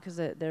a lot because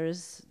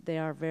they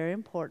are very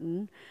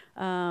important.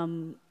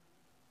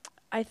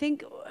 I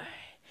think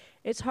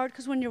it's hard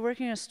because when you're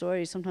working a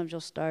story, sometimes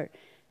you'll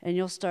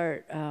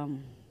start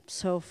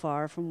so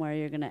far from where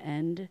you're going to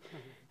end. Mm-hmm.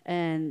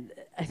 And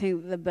I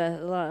think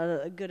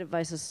good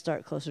advice is to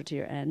start closer to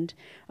your end.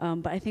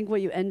 But I think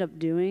what you end up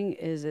doing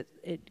is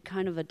it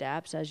kind of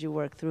adapts as you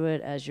work through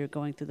it, as you're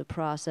going through the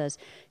process.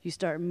 You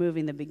start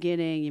moving the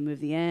beginning, you move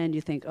the end,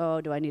 you think,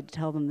 oh, do I need to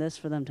tell them this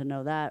for them to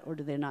know that, or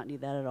do they not need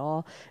that at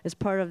all? It's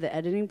part of the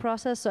editing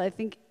process. So I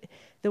think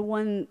the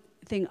one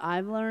thing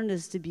I've learned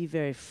is to be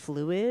very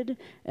fluid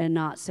and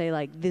not say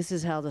like, this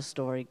is how the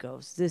story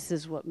goes, this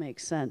is what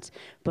makes sense,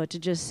 but to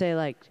just say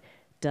like,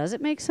 does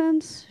it make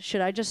sense? Should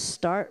I just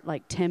start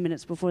like 10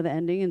 minutes before the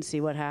ending and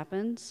see what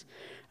happens?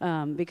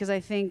 Because I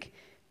think,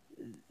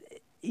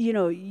 you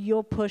know,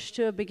 you'll push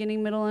to a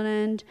beginning, middle, and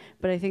end,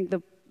 but I think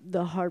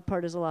the hard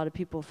part is a lot of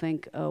people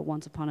think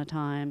once upon a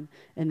time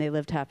and they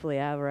lived happily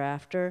ever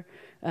after.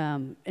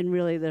 And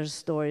really there's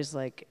stories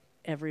like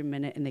every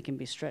minute, and they can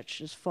be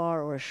stretched as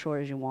far or as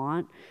short as you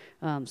want.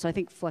 So I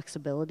think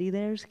flexibility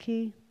there is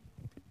key.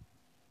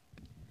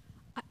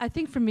 I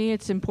think for me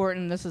it's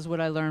important, this is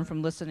what I learned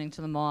from listening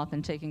to The Moth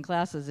and taking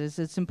classes, is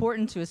it's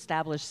important to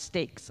establish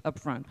stakes up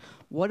front.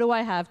 What do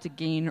I have to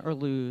gain or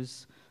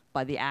lose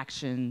by the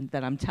action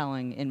that I'm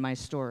telling in my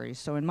story?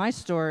 So in my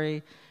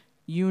story,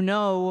 you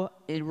know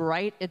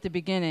right at the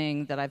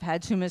beginning that I've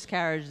had 2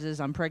 miscarriages,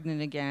 I'm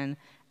pregnant again,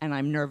 and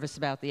I'm nervous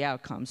about the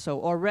outcome.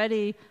 So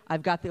already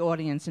I've got the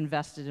audience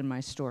invested in my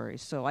story.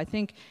 So I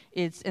think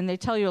and they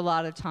tell you a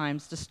lot of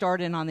times to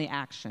start in on the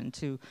action,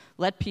 to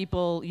let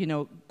people,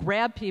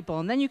 grab people,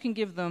 and then you can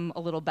give them a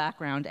little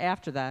background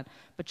after that.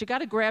 But you got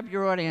to grab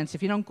your audience.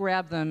 If you don't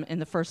grab them in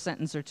the first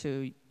sentence or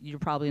two, you're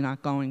probably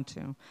not going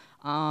to.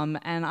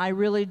 And I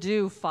really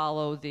do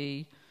follow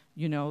the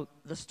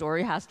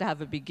story has to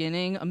have a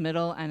beginning, a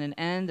middle, and an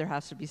end. There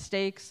has to be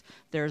stakes.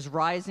 There's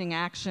rising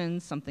action.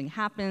 Something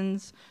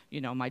happens.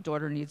 My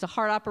daughter needs a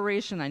heart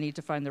operation. I need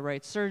to find the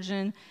right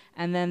surgeon.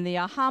 And then the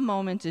aha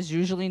moment is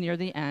usually near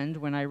the end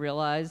when I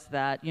realize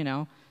that,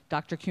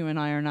 Dr. Q and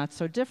I are not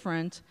so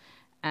different.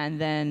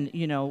 And then,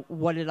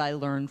 what did I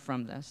learn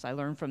from this? I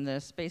learned from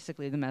this,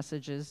 basically the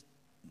message is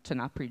to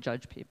not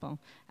prejudge people,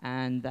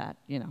 and that,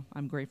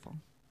 I'm grateful.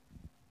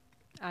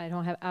 I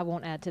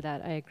won't add to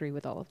that. I agree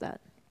with all of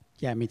that.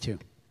 Yeah, me too.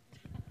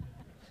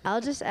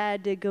 I'll just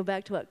add to go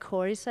back to what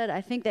Corey said.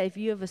 I think that if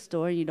you have a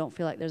story, you don't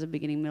feel like there's a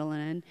beginning, middle,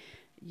 and end,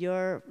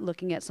 you're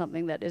looking at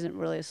something that isn't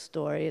really a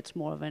story. It's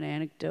more of an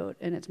anecdote,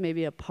 and it's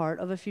maybe a part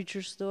of a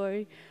future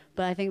story.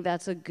 But I think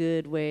that's a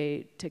good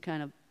way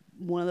to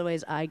one of the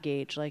ways I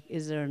gauge,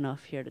 is there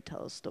enough here to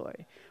tell a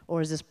story?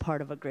 Or is this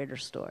part of a greater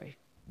story?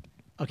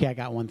 Okay, I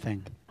got one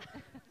thing.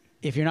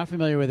 If you're not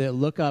familiar with it,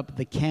 look up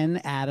the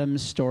Ken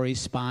Adams story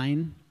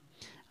spine.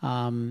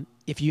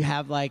 If you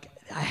have I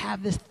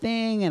have this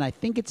thing and I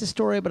think it's a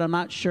story, but I'm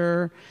not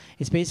sure.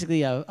 It's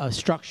basically a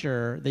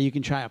structure that you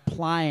can try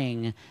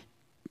applying.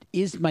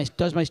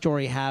 Does my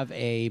story have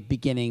a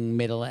beginning,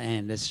 middle,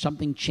 end? Does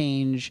something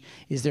change?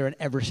 Is there an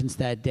ever since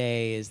that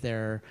day? Is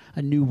there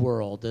a new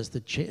world? Does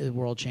the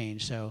world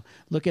change? So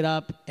look it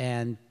up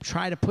and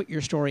try to put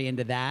your story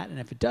into that. And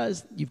if it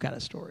does, you've got a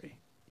story.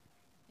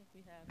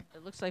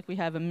 It looks like we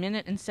have 1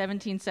 minute and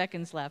 17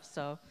 seconds left.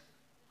 So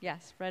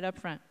yes, right up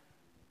front.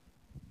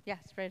 Yes,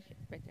 right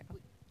there.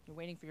 You're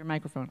waiting for your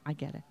microphone. I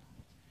get it.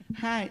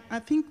 Hi. I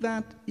think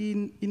that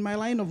in my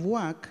line of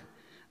work,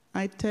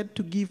 I tend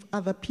to give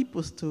other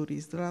people's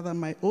stories rather than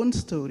my own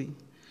story.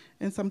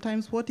 And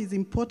sometimes what is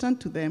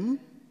important to them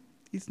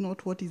is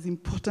not what is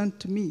important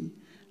to me.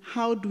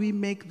 How do we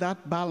make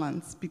that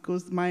balance?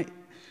 Because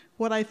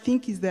what I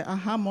think is the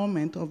aha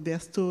moment of their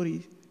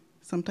story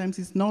sometimes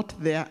is not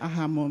their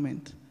aha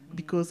moment,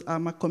 because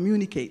I'm a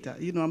communicator.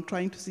 I'm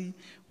trying to see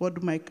what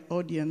do my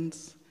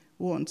audience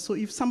want. So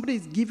if somebody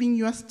is giving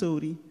you a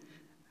story,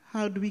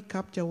 how do we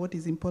capture what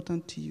is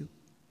important to you?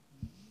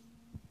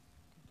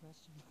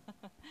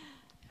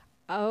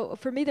 Oh,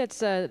 for me, that's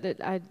that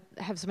I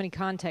have so many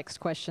context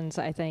questions,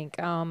 I think,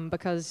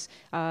 because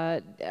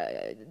I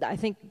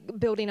think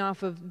building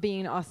off of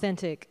being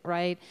authentic,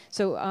 right?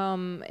 So,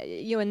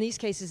 in these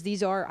cases,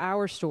 these are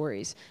our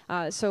stories.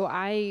 So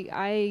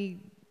I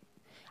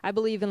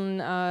believe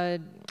in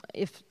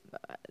if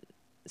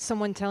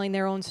someone telling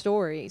their own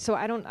story. So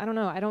I don't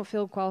know. I don't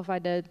feel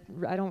qualified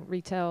I don't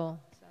retell.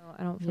 So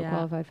I don't feel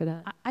qualified for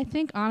that. I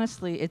think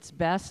honestly, it's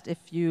best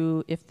if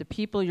the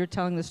people you're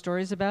telling the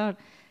stories about,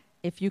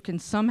 if you can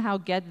somehow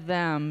get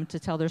them to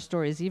tell their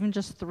stories, even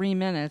just 3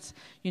 minutes,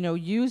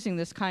 using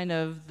this kind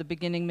of the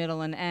beginning,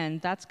 middle, and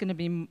end, that's going to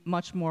be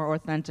much more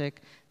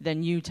authentic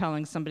than you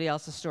telling somebody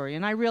else's story.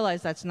 And I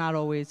realize that's not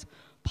always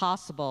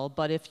possible,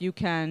 but if you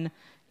can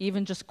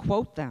even just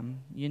quote them,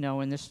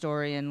 in the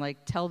story and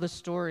tell the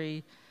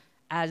story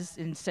as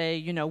in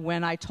say,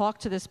 when I talk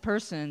to this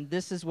person,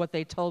 this is what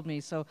they told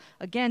me. So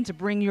again, to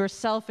bring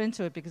yourself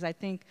into it, because I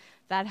think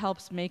that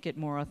helps make it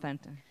more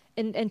authentic.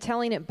 And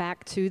telling it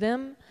back to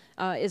them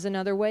is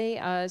another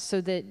way,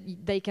 so that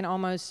they can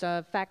almost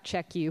fact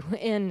check you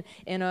in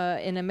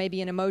a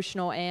maybe an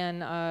emotional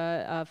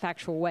and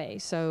factual way.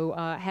 So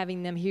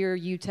having them hear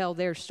you tell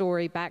their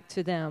story back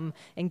to them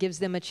and gives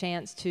them a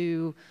chance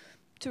to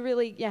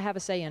really have a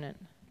say in it.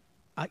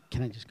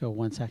 Can I just go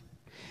 1 sec?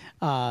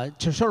 To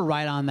sort of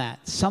ride on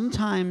that.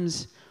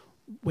 Sometimes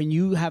when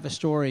you have a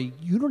story,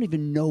 you don't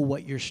even know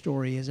what your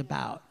story is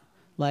about.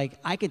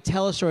 I could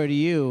tell a story to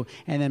you,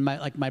 and then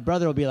my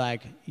brother will be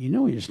like, you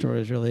know what your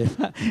story is really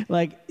about.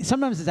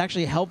 Sometimes it's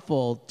actually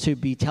helpful to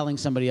be telling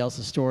somebody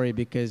else's story,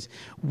 because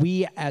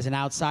we, as an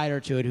outsider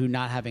to it, who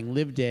not having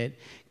lived it,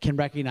 can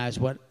recognize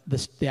what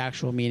the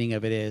actual meaning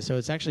of it is. So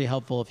it's actually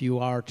helpful if you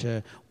are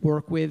to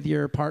work with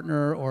your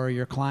partner or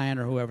your client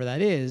or whoever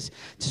that is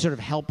to sort of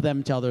help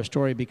them tell their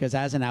story, because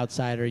as an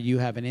outsider, you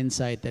have an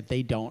insight that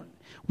they don't.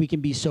 We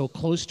can be so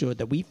close to it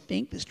that we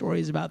think the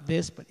story is about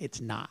this, but it's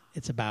not.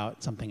 It's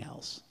about something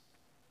else.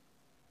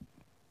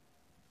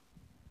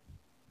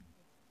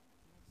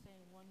 Saying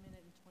 1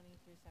 minute and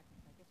 23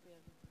 seconds. I guess we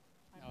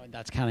have. Oh, and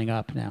that's counting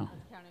up now.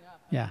 That's counting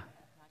up. Yeah.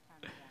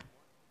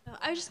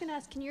 I was just going to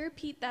ask, can you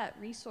repeat that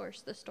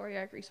resource, the story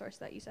arc resource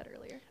that you said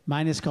earlier?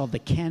 Mine is called the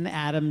Ken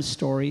Adams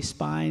Story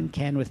Spine,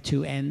 Ken with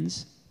 2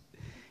 N's.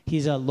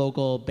 He's a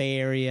local Bay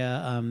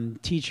Area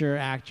teacher,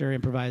 actor,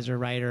 improviser,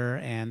 writer,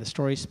 and the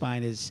Story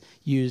Spine is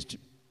used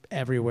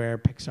everywhere.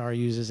 Pixar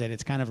uses it.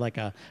 It's kind of like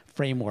a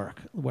framework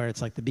where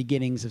it's like the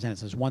beginnings of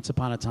sentences. Once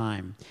upon a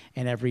time,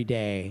 and every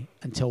day,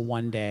 until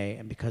one day,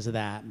 and because of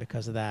that,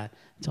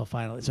 until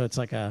finally. So it's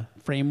like a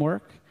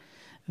framework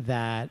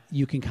that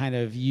you can kind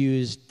of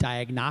use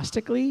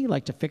diagnostically,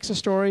 like to fix a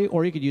story,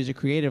 or you could use it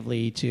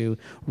creatively to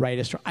write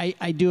a story.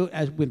 I do it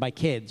as with my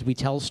kids. We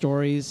tell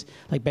stories,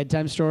 like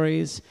bedtime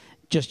stories,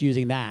 just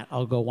using that.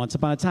 I'll go once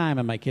upon a time,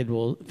 and my kid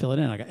will fill it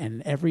in,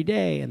 and every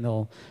day, and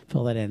they'll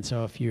fill that in.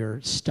 So if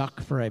you're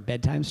stuck for a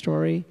bedtime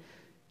story,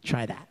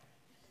 try that.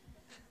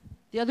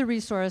 The other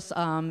resource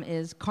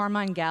is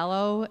Carmine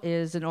Gallo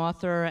is an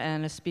author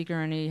and a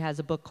speaker, and he has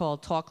a book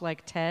called Talk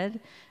Like TED,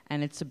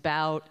 and it's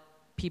about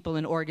people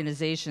in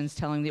organizations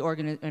telling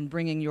and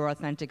bringing your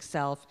authentic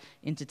self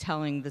into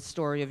telling the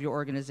story of your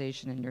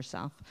organization and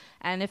yourself.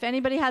 And if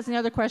anybody has any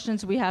other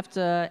questions, we have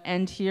to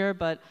end here,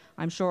 but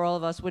I'm sure all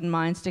of us wouldn't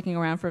mind sticking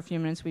around for a few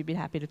minutes. We'd be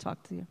happy to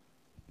talk to you.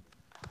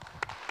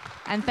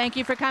 And thank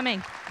you for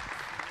coming.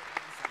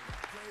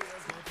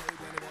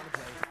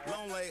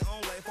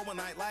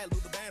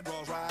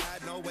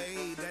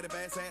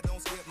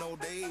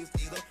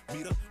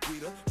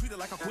 Treat her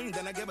like a queen,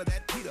 then I give her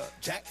that Peter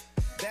Jack.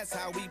 That's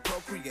how we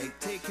procreate.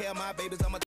 Take care of my babies, I'm a